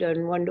 people have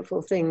done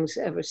wonderful things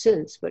ever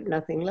since, but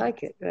nothing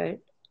like it, right?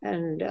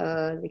 And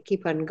they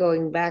keep on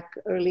going back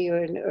earlier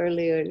and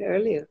earlier and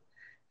earlier.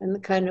 And the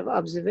kind of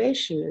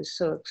observation is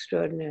so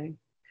extraordinary.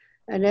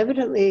 And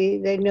evidently,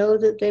 they know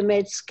that they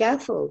made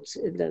scaffolds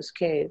in those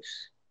caves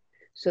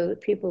so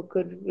that people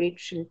could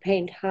reach and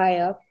paint high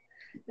up,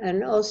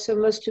 and also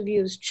must have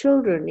used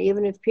children,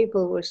 even if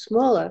people were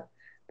smaller,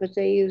 but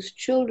they used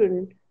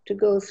children to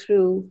go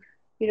through,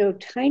 you know,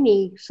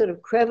 tiny sort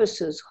of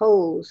crevices,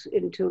 holes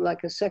into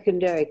like a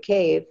secondary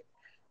cave.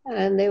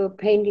 And they were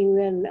painting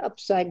then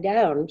upside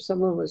down.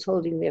 Someone was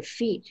holding their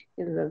feet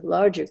in the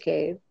larger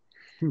cave.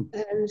 Hmm.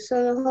 And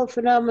so the whole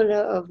phenomena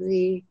of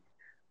the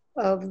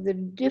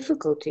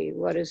difficulty,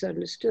 what is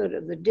understood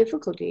of the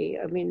difficulty.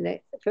 I mean,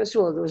 first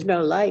of all, there was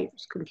no light; it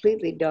was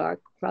completely dark,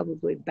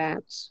 probably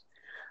bats,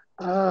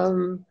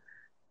 and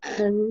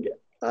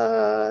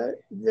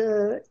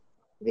the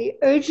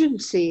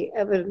urgency,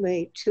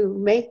 evidently, to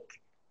make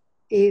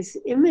these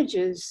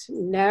images,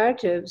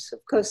 narratives.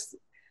 Of course,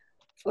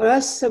 for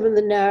us, some of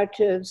the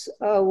narratives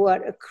are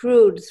what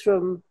accrued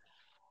from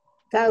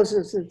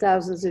thousands and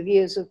thousands of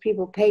years of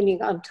people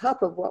painting on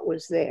top of what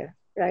was there,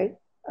 right?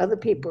 Other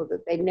people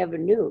that they never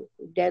knew,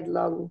 dead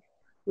long,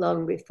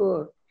 long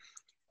before.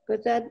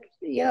 But that,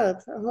 yeah,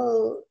 the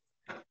whole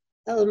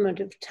element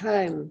of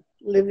time,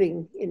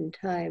 living in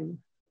time,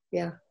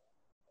 yeah.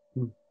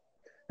 Hmm.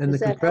 And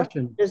Does the that help?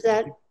 compression, Does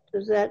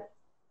that,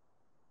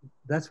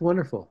 that's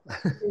wonderful.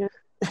 you know?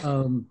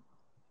 um,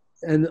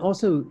 and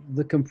also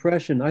the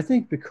compression, I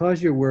think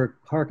because your work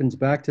harkens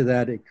back to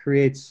that, it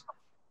creates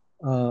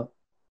uh,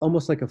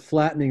 almost like a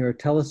flattening or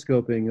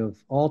telescoping of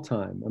all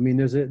time. I mean,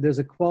 there's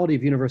a quality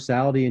of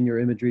universality in your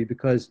imagery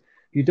because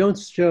you don't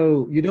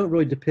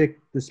really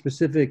depict the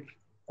specific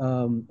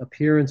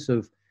appearance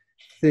of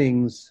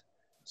things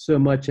so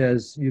much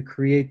as you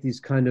create these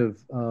kind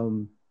of,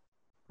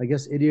 I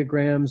guess,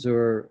 ideograms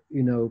or,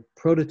 you know,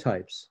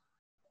 prototypes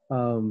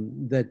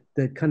that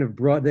kind of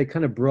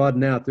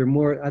broaden out. They're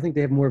more, I think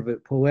they have more of a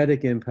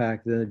poetic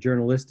impact than a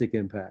journalistic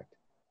impact.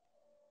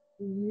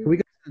 Can we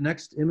go to the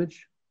next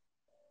image?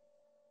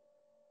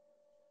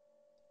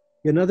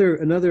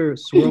 Another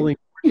swirling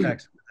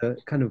vortex with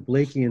a kind of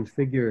Blakean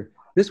figure.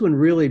 This one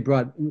really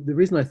brought, the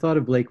reason I thought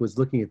of Blake was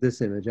looking at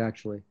this image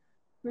actually.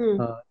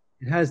 Mm.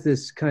 It has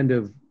this kind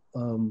of,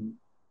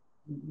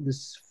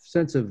 this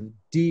sense of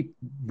deep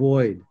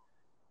void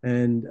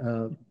and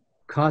a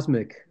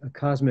cosmic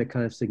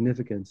kind of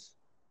significance.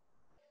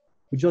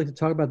 Would you like to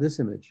talk about this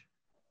image?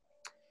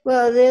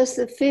 Well, there's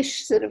the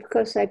fish that, of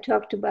course, I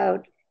talked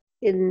about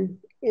in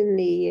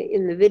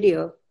the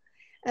video.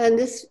 And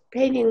this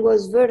painting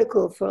was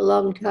vertical for a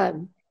long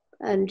time,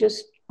 and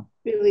just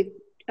really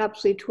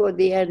absolutely toward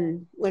the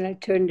end when I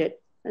turned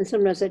it, and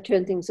sometimes I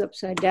turn things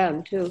upside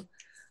down too,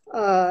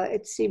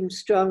 it seemed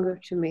stronger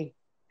to me.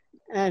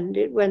 And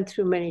it went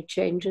through many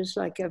changes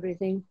like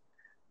everything.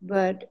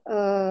 But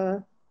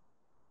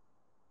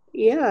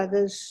yeah,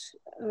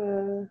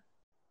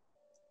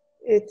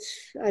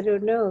 it's, I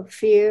don't know,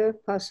 fear,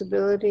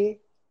 possibility,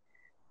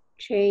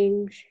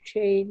 change.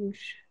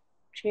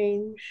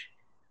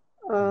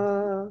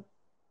 Uh,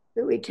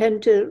 that we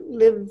tend to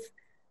live,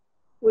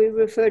 we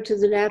refer to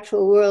the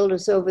natural world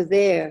as over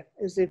there,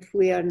 as if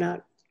we are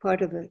not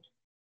part of it.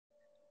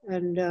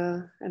 And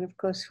of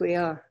course we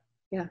are,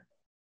 yeah.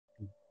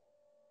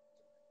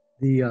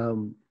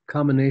 The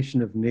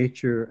combination of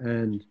nature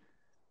and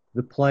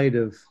the plight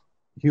of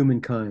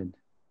humankind,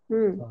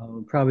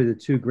 probably the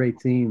two great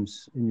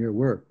themes in your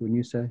work, wouldn't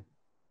you say?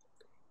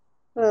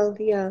 Well,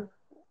 yeah,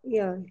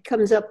 it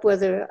comes up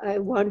whether I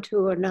want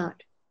to or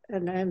not.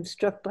 And I'm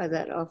struck by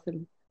that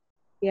often.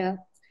 Yeah.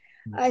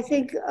 I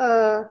think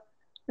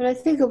when I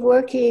think of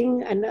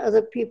working and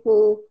other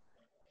people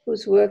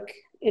whose work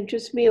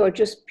interests me, or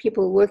just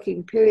people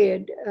working,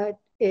 period,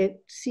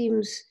 it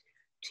seems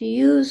to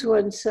use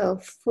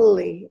oneself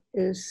fully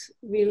is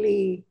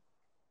really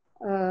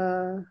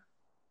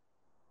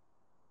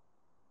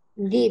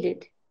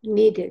needed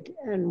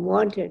and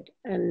wanted,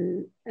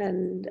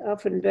 and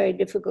often very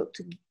difficult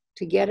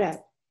to get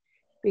at,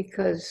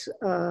 because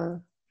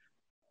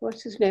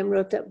what's his name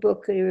wrote that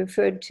book that he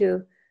referred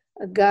to,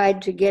 A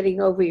Guide to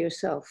Getting Over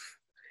Yourself.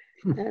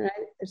 And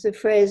it's a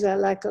phrase I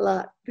like a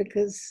lot,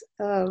 because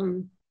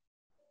it'd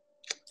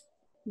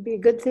be a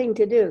good thing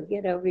to do,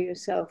 get over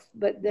yourself,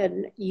 but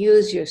then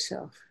use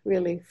yourself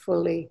really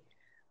fully,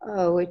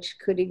 which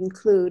could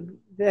include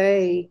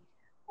very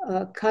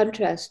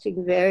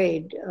contrasting,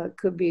 varied,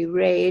 could be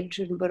rage,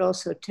 but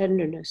also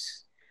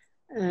tenderness.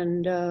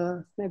 And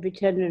maybe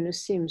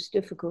tenderness seems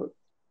difficult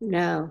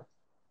now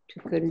to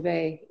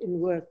convey in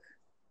work,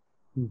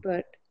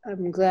 but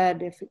I'm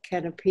glad if it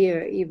can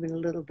appear even a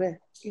little bit,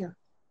 yeah.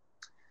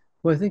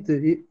 Well, I think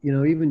that, you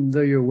know, even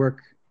though your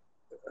work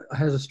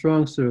has a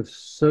strong sort of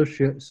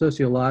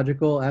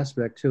sociological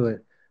aspect to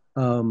it,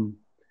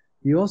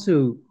 you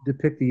also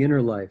depict the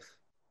inner life,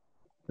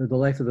 the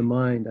life of the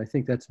mind. I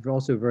think that's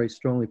also very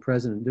strongly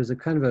present. There's a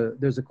kind of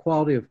there's a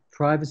quality of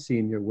privacy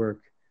in your work.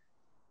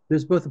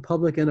 There's both a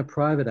public and a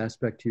private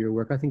aspect to your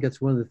work. I think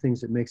that's one of the things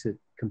that makes it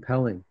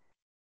compelling.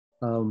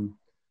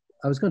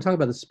 I was going to talk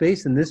about the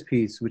space in this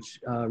piece, which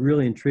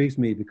really intrigues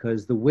me,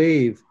 because the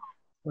wave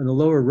on the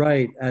lower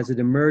right, as it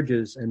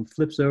emerges and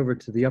flips over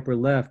to the upper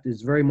left,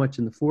 is very much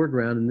in the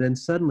foreground. And then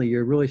suddenly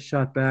you're really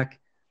shot back.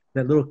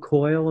 That little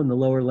coil in the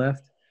lower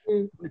left,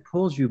 it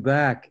pulls you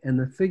back, and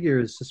the figure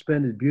is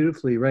suspended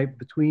beautifully right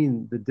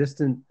between the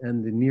distant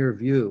and the near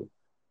view.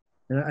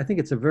 And I think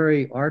it's a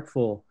very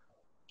artful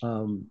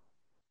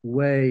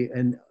way,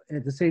 and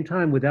at the same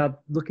time, without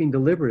looking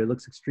deliberate, it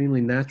looks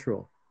extremely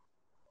natural.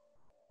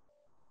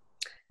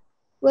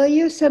 Well,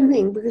 you're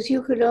something, because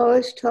you could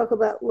always talk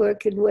about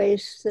work in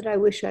ways that I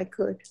wish I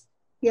could.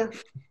 Yeah.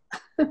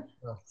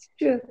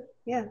 True.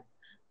 Yeah.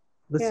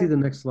 Let's see the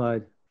next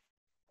slide.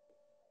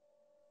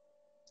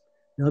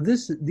 Now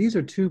these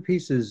are two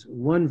pieces,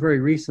 one very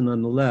recent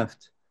on the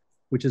left,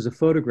 which is a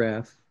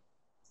photograph.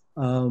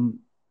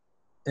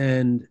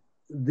 And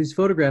these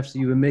photographs that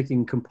you've been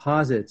making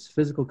composites,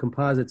 physical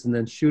composites, and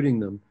then shooting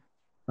them,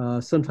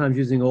 sometimes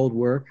using old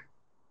work.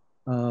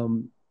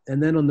 And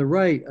then on the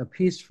right, a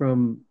piece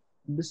from,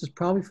 this is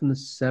probably from the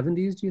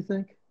 70s, do you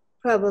think?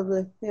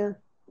 Probably, yeah.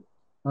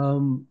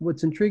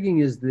 What's intriguing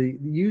is you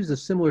use a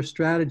similar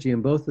strategy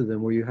in both of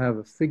them, where you have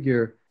a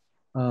figure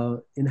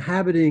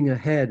inhabiting a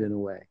head in a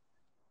way.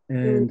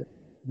 And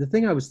the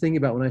thing I was thinking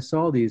about when I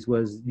saw these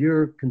was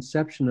your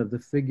conception of the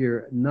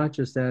figure, not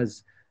just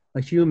as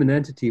a human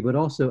entity, but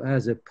also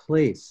as a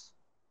place,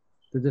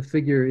 that the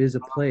figure is a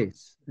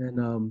place.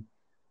 And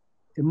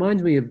it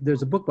reminds me of,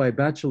 there's a book by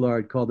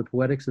Bachelard called The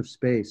Poetics of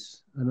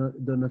Space. I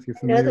don't know if you're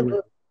familiar with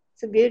it.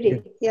 It's a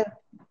beauty, yeah.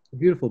 It's a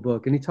beautiful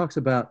book. And he talks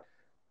about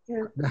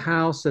the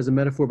house as a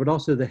metaphor, but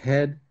also the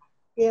head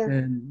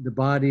and the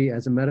body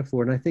as a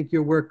metaphor. And I think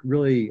your work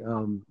really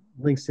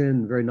links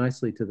in very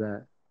nicely to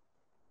that.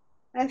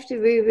 I have to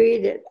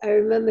reread it. I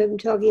remember him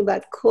talking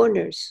about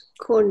corners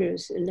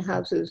in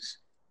houses,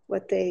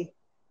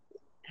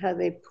 how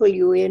they pull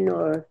you in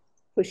or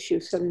push you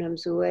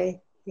sometimes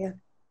away. Yeah.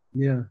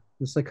 Yeah,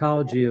 the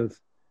psychology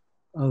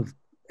of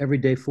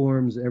everyday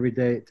forms,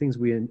 everyday things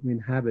we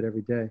inhabit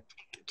every day.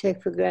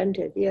 Take for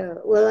granted, yeah.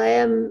 Well, I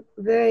am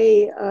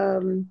very, I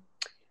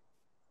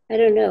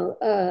don't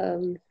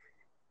know,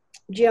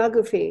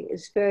 geography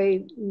is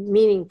very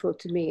meaningful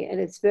to me, and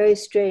it's very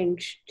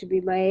strange to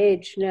be my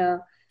age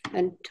now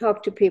and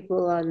talk to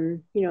people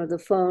on,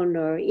 the phone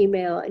or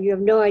email, and you have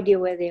no idea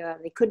where they are.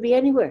 They could be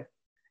anywhere,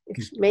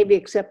 maybe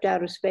except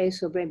outer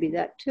space, or maybe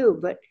that too.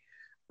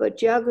 But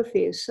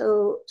geography is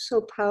so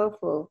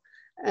powerful,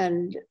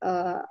 and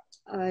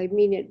I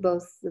mean it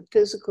both the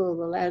physical,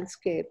 the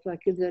landscape.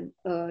 Like in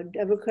the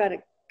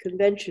Democratic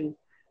Convention,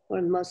 one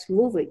of the most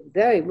moving,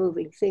 very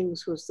moving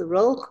things was the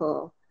roll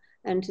call,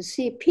 and to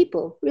see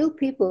people, real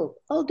people,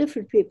 all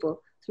different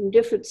people from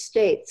different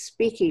states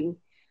speaking,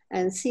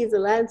 and see the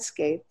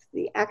landscape,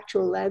 the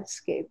actual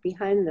landscape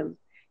behind them,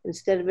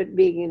 instead of it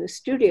being in a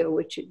studio,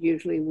 which it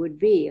usually would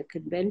be, a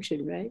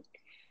convention, right?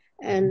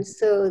 And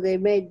so they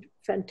made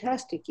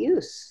fantastic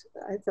use,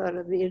 I thought,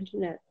 of the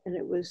internet, and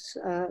it was,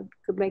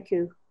 could make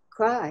you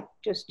cry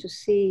just to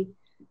see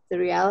the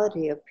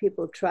reality of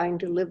people trying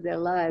to live their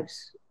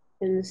lives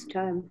in this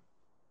time.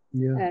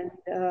 Yeah.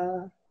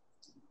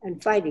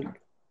 And fighting.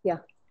 Yeah.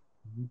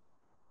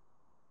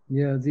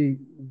 Yeah, the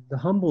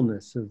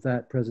humbleness of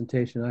that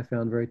presentation I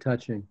found very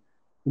touching.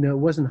 You know, it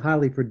wasn't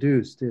highly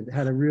produced. It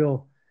had a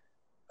real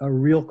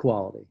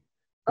quality.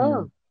 You know.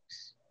 Oh,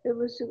 it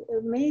was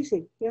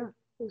amazing. Yeah,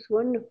 it was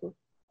wonderful.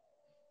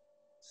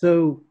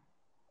 So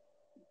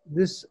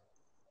this,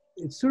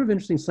 it's sort of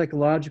interesting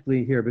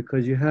psychologically here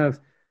because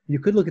you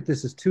could look at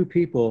this as two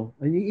people,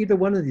 and either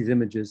one of these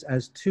images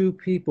as two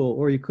people,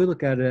 or you could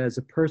look at it as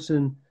a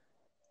person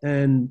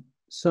and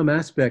some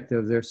aspect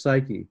of their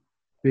psyche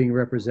being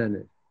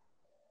represented.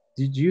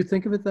 Did you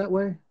think of it that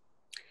way?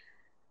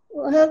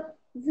 Well,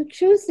 the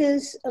truth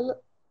is,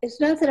 it's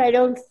not that I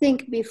don't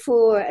think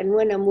before and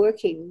when I'm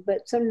working,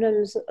 but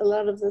sometimes a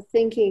lot of the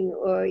thinking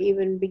or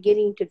even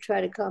beginning to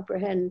try to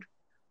comprehend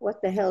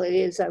what the hell it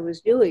is I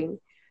was doing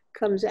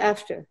comes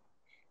after.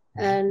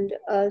 And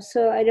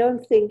so I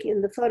don't think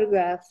in the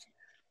photograph,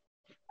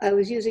 I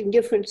was using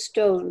different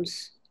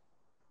stones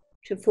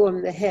to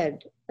form the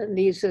head. And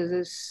these are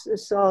this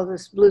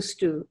blue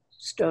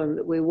stone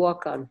that we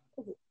walk on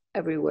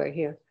everywhere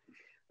here,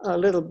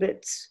 little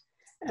bits.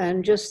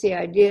 And just the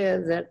idea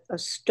that a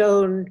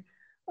stone,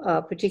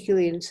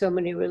 particularly in so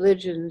many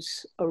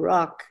religions, a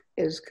rock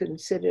is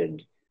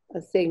considered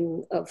a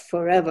thing of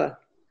forever.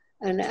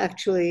 And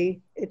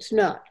actually it's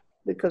not,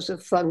 because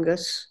of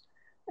fungus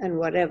and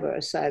whatever,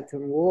 aside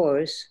from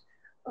wars.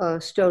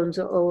 Stones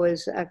are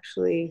always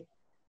actually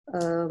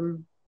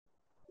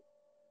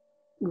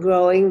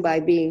growing by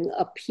being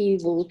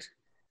upheavaled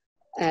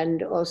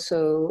and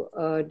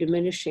also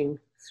diminishing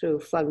through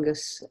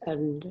fungus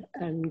and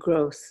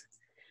growth.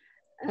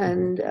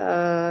 And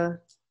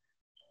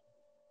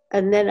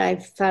then I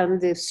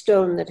found this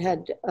stone that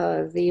had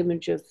the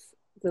image of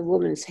the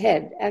woman's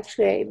head.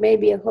 Actually, it may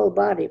be a whole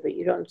body, but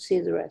you don't see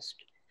the rest.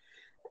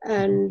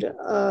 And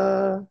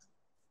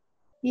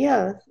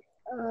yeah,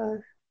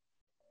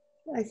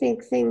 I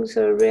think things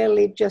are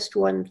really just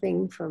one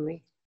thing for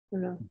me, you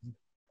know.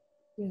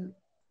 Yeah.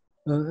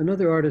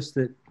 Another artist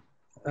that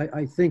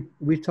I think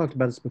we've talked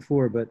about this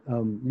before, but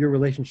your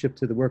relationship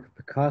to the work of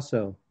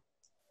Picasso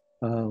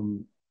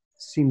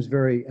seems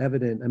very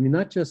evident. I mean,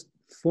 not just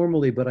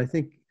formally, but I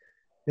think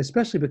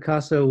especially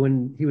Picasso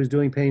when he was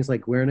doing paintings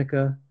like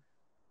Guernica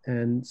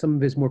and some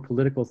of his more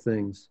political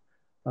things.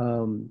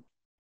 How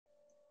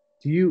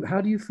do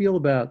you feel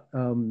about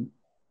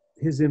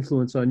his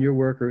influence on your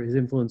work or his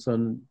influence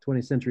on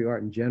 20th century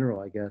art in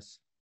general, I guess?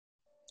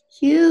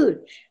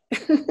 Huge.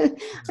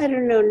 I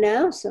don't know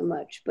now so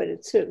much, but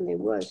it certainly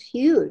was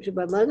huge.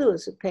 My mother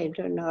was a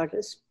painter and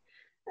artist,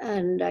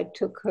 and I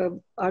took her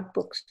art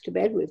books to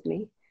bed with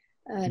me,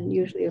 and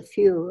usually a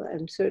few,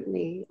 and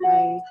certainly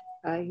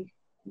I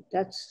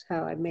that's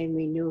how I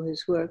mainly knew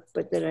his work.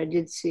 But then I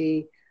did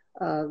see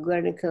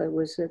Guernica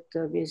was at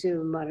the Museum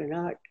of Modern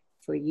Art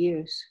for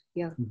years.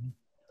 Yeah. Mm-hmm.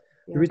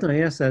 The reason I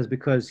ask that is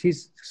because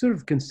he's sort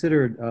of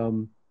considered,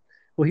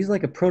 well, he's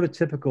like a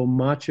prototypical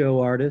macho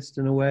artist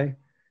in a way,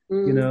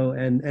 you know,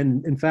 and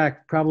in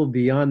fact, probably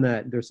beyond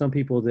that, there's some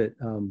people that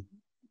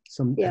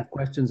have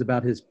questions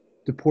about his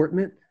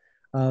deportment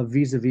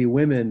vis-a-vis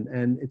women.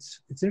 And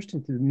it's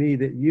interesting to me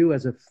that you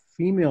as a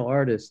female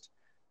artist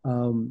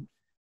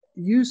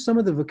use some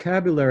of the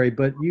vocabulary,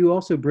 but you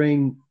also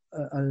bring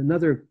a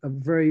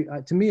very,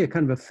 to me, a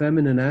kind of a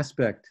feminine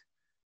aspect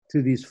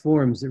to these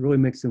forms that really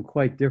makes them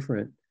quite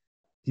different.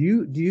 Do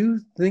you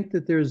think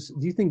that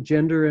do you think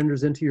gender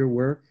enters into your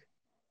work?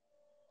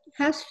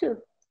 Has to.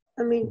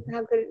 I mean,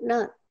 how could it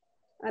not?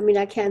 I mean,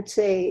 I can't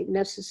say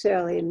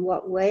necessarily in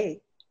what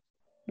way,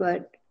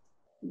 but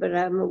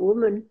I'm a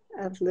woman.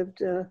 I've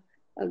lived a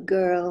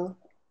girl,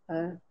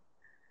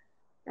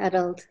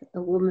 adult,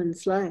 a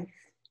woman's life.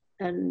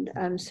 And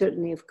I'm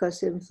certainly, of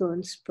course,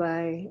 influenced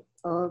by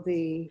all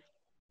the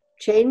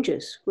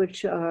changes,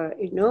 which are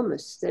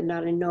enormous. They're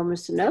not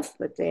enormous enough,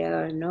 but they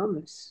are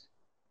enormous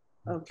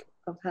of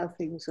how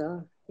things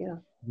are. Yeah.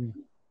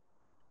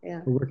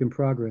 Yeah. A work in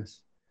progress.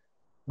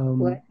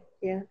 What?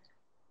 Yeah.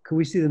 Could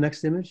we see the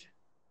next image?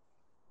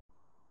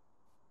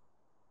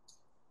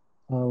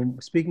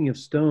 Speaking of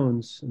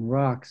stones and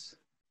rocks,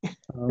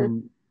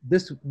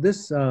 this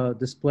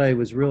display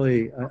was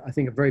really, I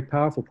think, a very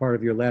powerful part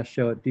of your last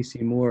show at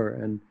DC Moore.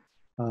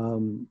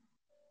 And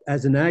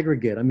as an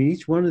aggregate, I mean,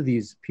 each one of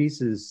these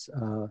pieces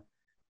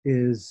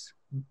is,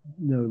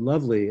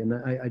 lovely, and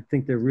I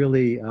think they're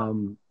really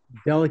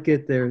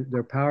delicate.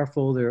 They're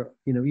powerful. They're,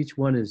 each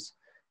one is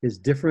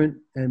different,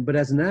 but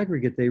as an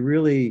aggregate, they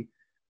really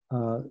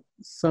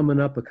summon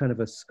up a kind of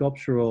a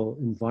sculptural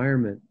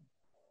environment.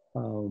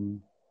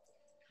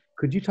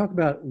 Could you talk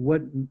about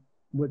what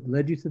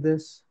led you to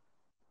this?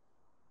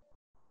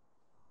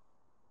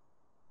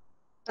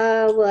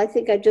 Well, I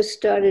think I just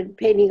started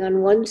painting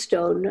on one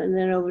stone, and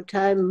then over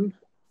time,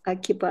 I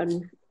keep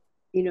on,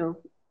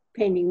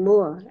 painting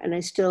more, and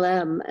I still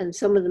am. And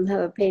some of them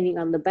have a painting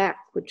on the back,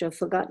 which I've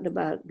forgotten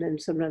about. And then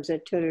sometimes I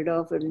turn it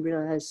off and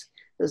realize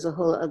there's a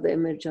whole other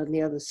image on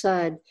the other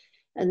side.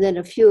 And then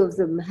a few of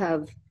them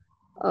have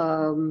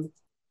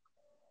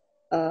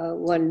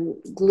one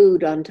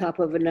glued on top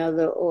of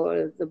another,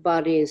 or the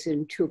body is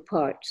in two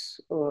parts,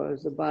 or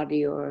the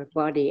body or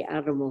body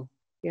animal.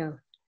 Yeah.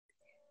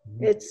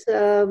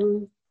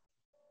 Mhm.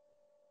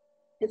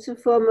 It's a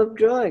form of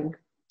drawing,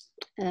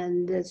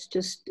 and it's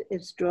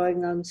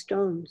drawing on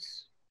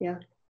stones. Yeah.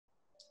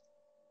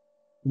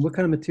 And what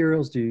kind of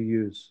materials do you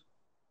use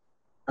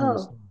on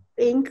this? Oh,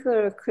 ink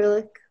or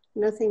acrylic,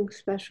 nothing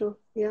special.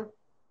 Yeah.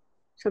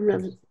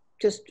 Sometimes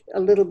just a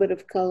little bit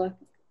of color.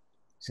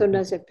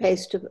 Sometimes I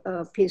paste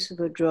a piece of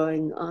a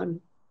drawing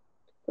on,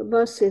 but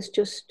mostly it's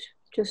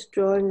just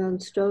drawing on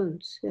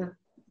stones. Yeah.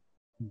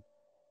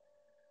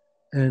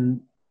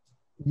 And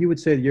you would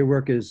say that your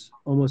work is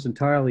almost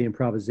entirely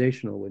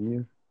improvisational, wouldn't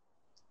you?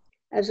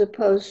 As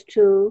opposed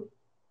to,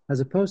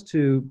 As opposed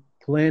to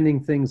planning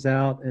things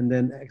out and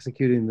then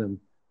executing them,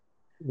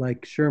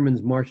 like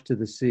Sherman's March to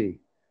the Sea.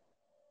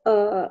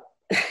 uh,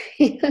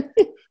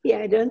 yeah,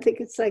 I don't think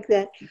it's like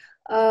that.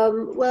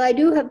 Well, I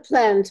do have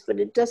plans, but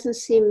it doesn't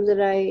seem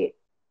that I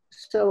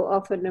so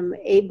often am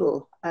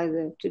able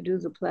either to do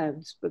the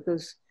plans,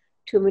 because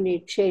too many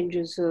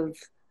changes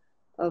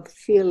of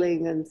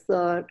feeling and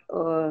thought,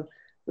 or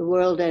the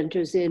world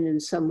enters in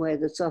some way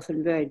that's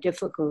often very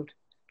difficult,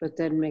 but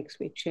then makes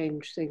me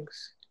change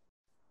things.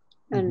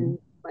 And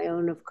my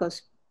own, of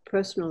course,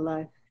 personal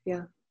life.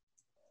 Yeah.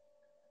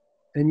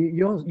 And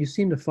you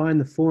seem to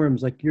find the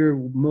forms, like your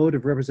mode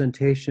of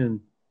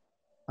representation,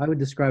 I would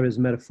describe it as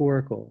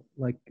metaphorical,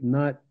 like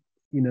not,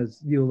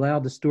 you allow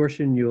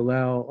distortion, you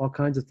allow all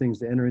kinds of things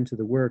to enter into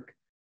the work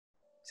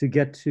to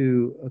get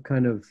to a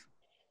kind of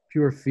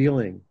pure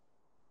feeling,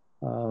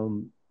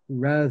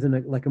 rather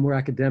than like a more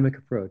academic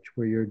approach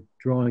where you're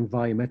drawing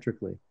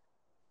volumetrically.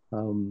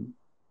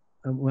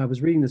 When I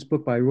was reading this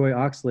book by Roy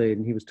Oxlade,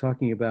 and he was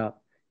talking about,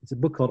 it's a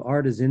book called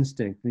Art as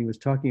Instinct, and he was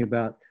talking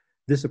about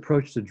this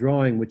approach to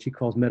drawing, which he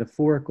calls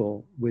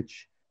metaphorical,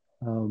 which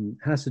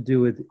has to do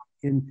with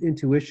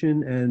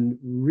intuition and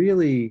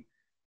really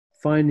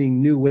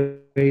finding new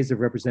ways of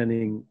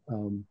representing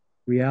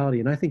reality.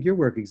 And I think your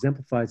work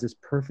exemplifies this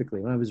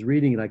perfectly. When I was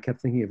reading it, I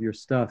kept thinking of your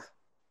stuff.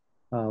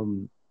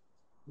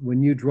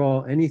 When you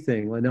draw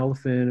anything, an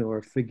elephant or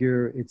a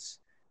figure, it's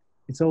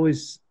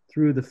always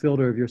through the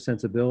filter of your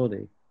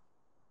sensibility.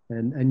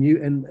 And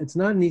it's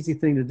not an easy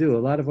thing to do. A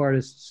lot of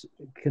artists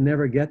can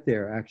never get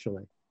there,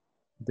 actually.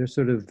 They're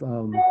sort of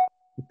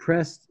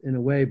oppressed in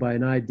a way by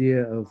an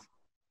idea of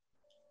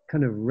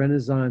kind of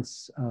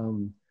Renaissance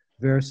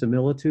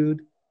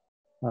verisimilitude.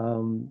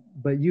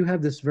 But you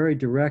have this very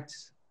direct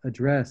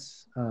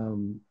address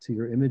to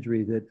your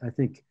imagery that I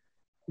think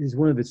is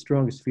one of its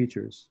strongest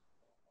features.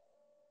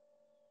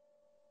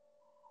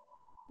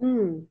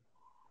 Mm.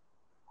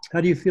 How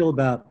do you feel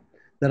about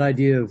that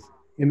idea of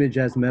image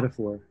as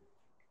metaphor?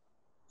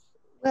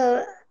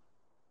 Well,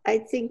 I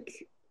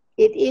think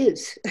it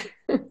is.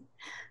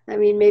 I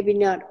mean, maybe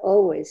not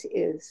always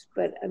is,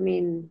 but I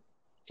mean,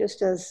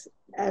 just as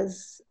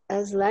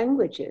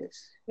language is,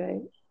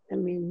 right? I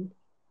mean,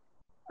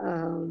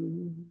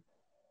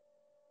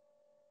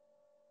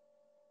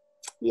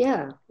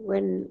 yeah.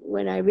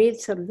 When I read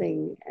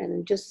something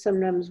and just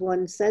sometimes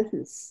one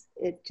sentence,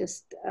 it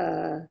just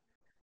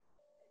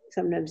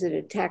sometimes it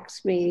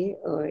attacks me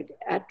or it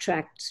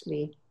attracts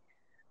me.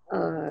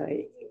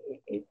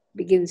 It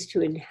begins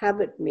to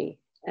inhabit me,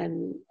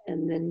 and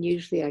then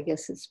usually I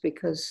guess it's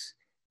because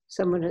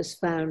someone has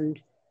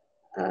found,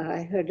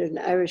 I heard an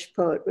Irish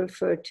poet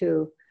refer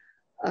to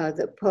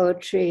that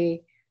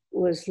poetry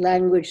was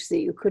language that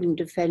you couldn't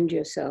defend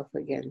yourself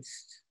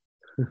against.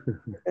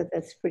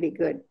 That's pretty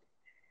good.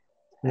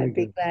 Very I'd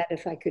be good. glad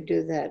if I could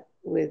do that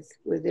with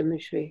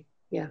imagery.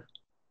 Yeah.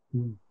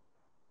 Mm.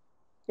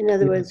 In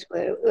other Yeah. words,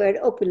 where it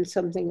opened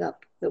something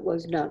up that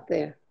was not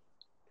there,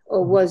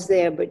 or was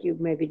there, but you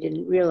maybe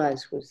didn't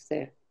realize was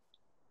there.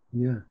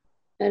 Yeah.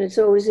 And it's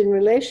always in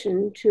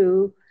relation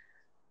to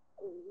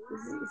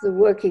the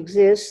work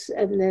exists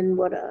and then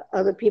what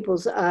other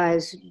people's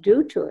eyes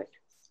do to it,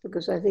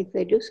 because I think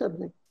they do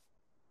something.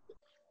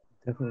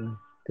 Definitely.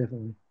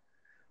 Definitely.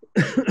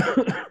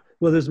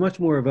 Well, there's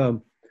much more of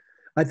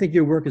I think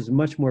your work is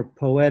much more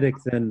poetic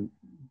than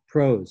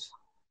prose.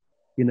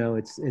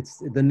 It's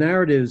the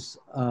narratives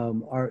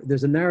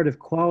there's a narrative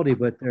quality,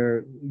 but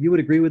you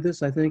would agree with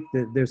this, I think,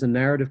 that there's a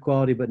narrative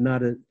quality, but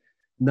not a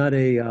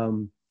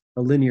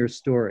linear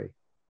story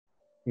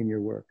in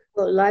your work.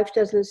 Well, life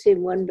doesn't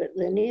seem one bit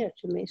linear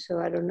to me, so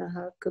I don't know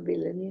how it could be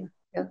linear.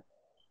 Yeah.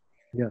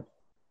 Yeah.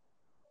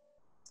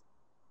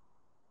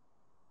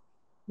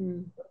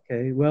 Hmm.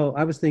 Okay. Well,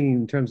 I was thinking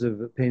in terms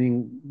of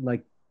painting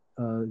like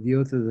The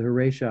Oath of the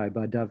Horatii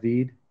by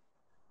David.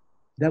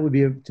 That would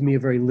be, to me, a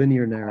very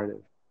linear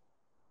narrative.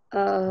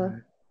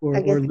 Or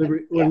I guess,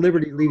 yeah.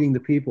 liberty leading the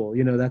people,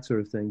 that sort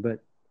of thing. But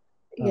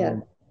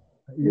Yeah.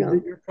 No.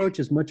 your approach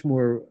is much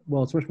more,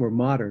 well, it's much more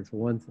modern, for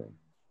one thing.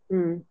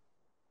 Mm.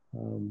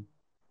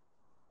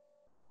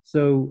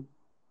 So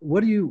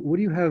what do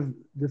you have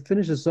to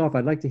finish this off?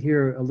 I'd like to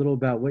hear a little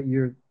about what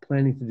you're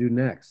planning to do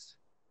next.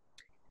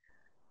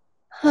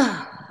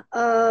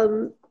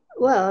 Well,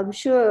 I'm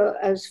sure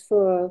as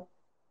for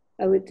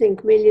I would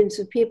think millions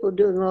of people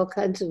doing all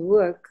kinds of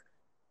work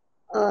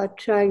are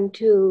trying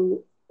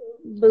to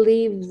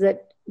believe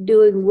that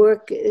doing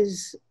work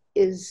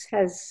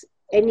has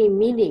any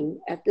meaning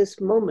at this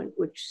moment,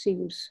 which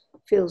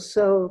feels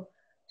so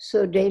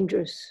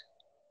dangerous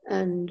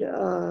and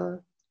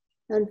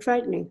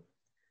frightening.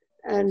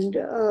 And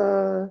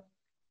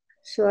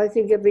so I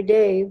think every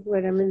day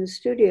when I'm in the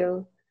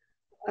studio,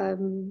 I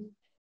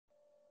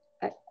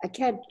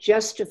can't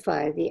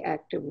justify the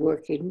act of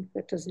working.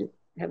 That doesn't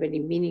have any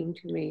meaning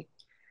to me.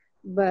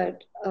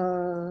 But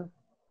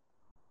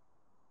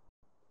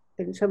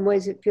in some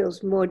ways it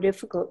feels more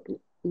difficult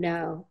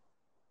now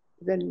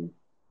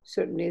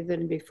certainly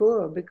than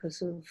before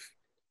because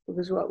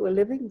what we're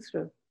living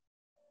through.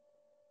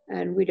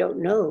 And we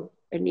don't know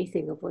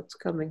anything of what's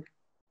coming.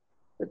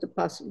 But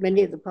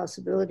many of the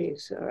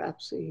possibilities are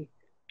absolutely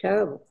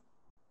terrible.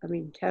 I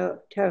mean,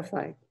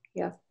 terrifying,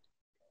 yeah.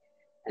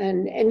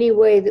 And any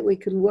way that we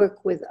can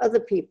work with other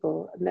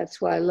people, and that's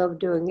why I love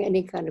doing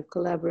any kind of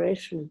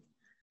collaboration,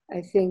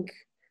 I think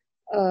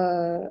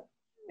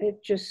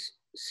it just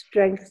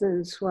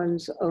strengthens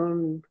one's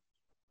own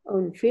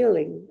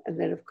feeling. And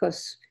then, of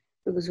course,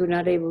 because we're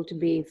not able to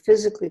be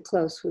physically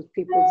close with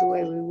people the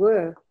way we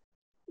were,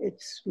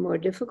 it's more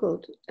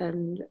difficult.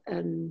 And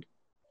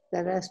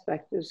that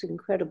aspect is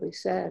incredibly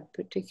sad,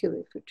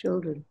 particularly for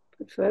children,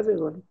 but for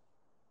everyone.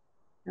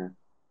 Yeah.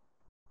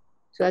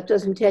 So that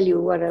doesn't tell you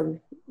what I'm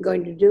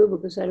going to do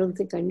because I don't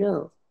think I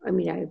know. I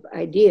mean, I have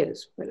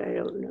ideas, but I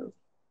don't know.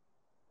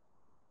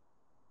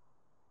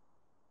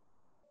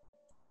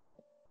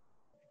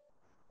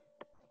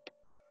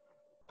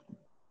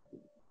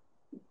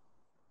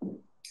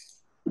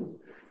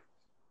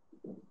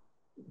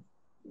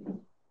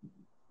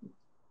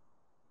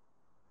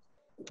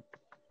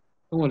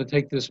 I want to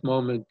take this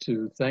moment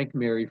to thank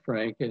Mary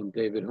Frank and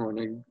David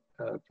Hornung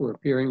for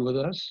appearing with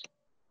us.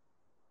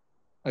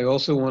 I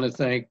also want to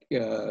thank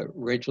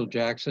Rachel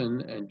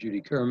Jackson and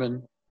Judy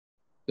Kerman,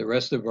 the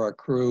rest of our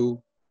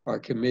crew, our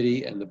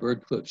committee, and the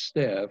Byrdcliffe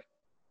staff.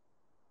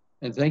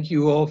 And thank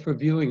you all for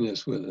viewing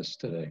this with us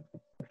today.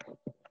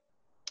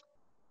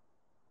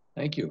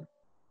 Thank you.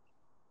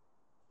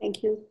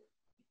 Thank you.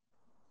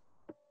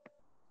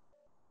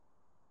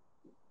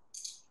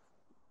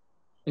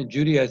 And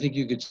Judy, I think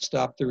you could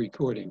stop the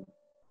recording.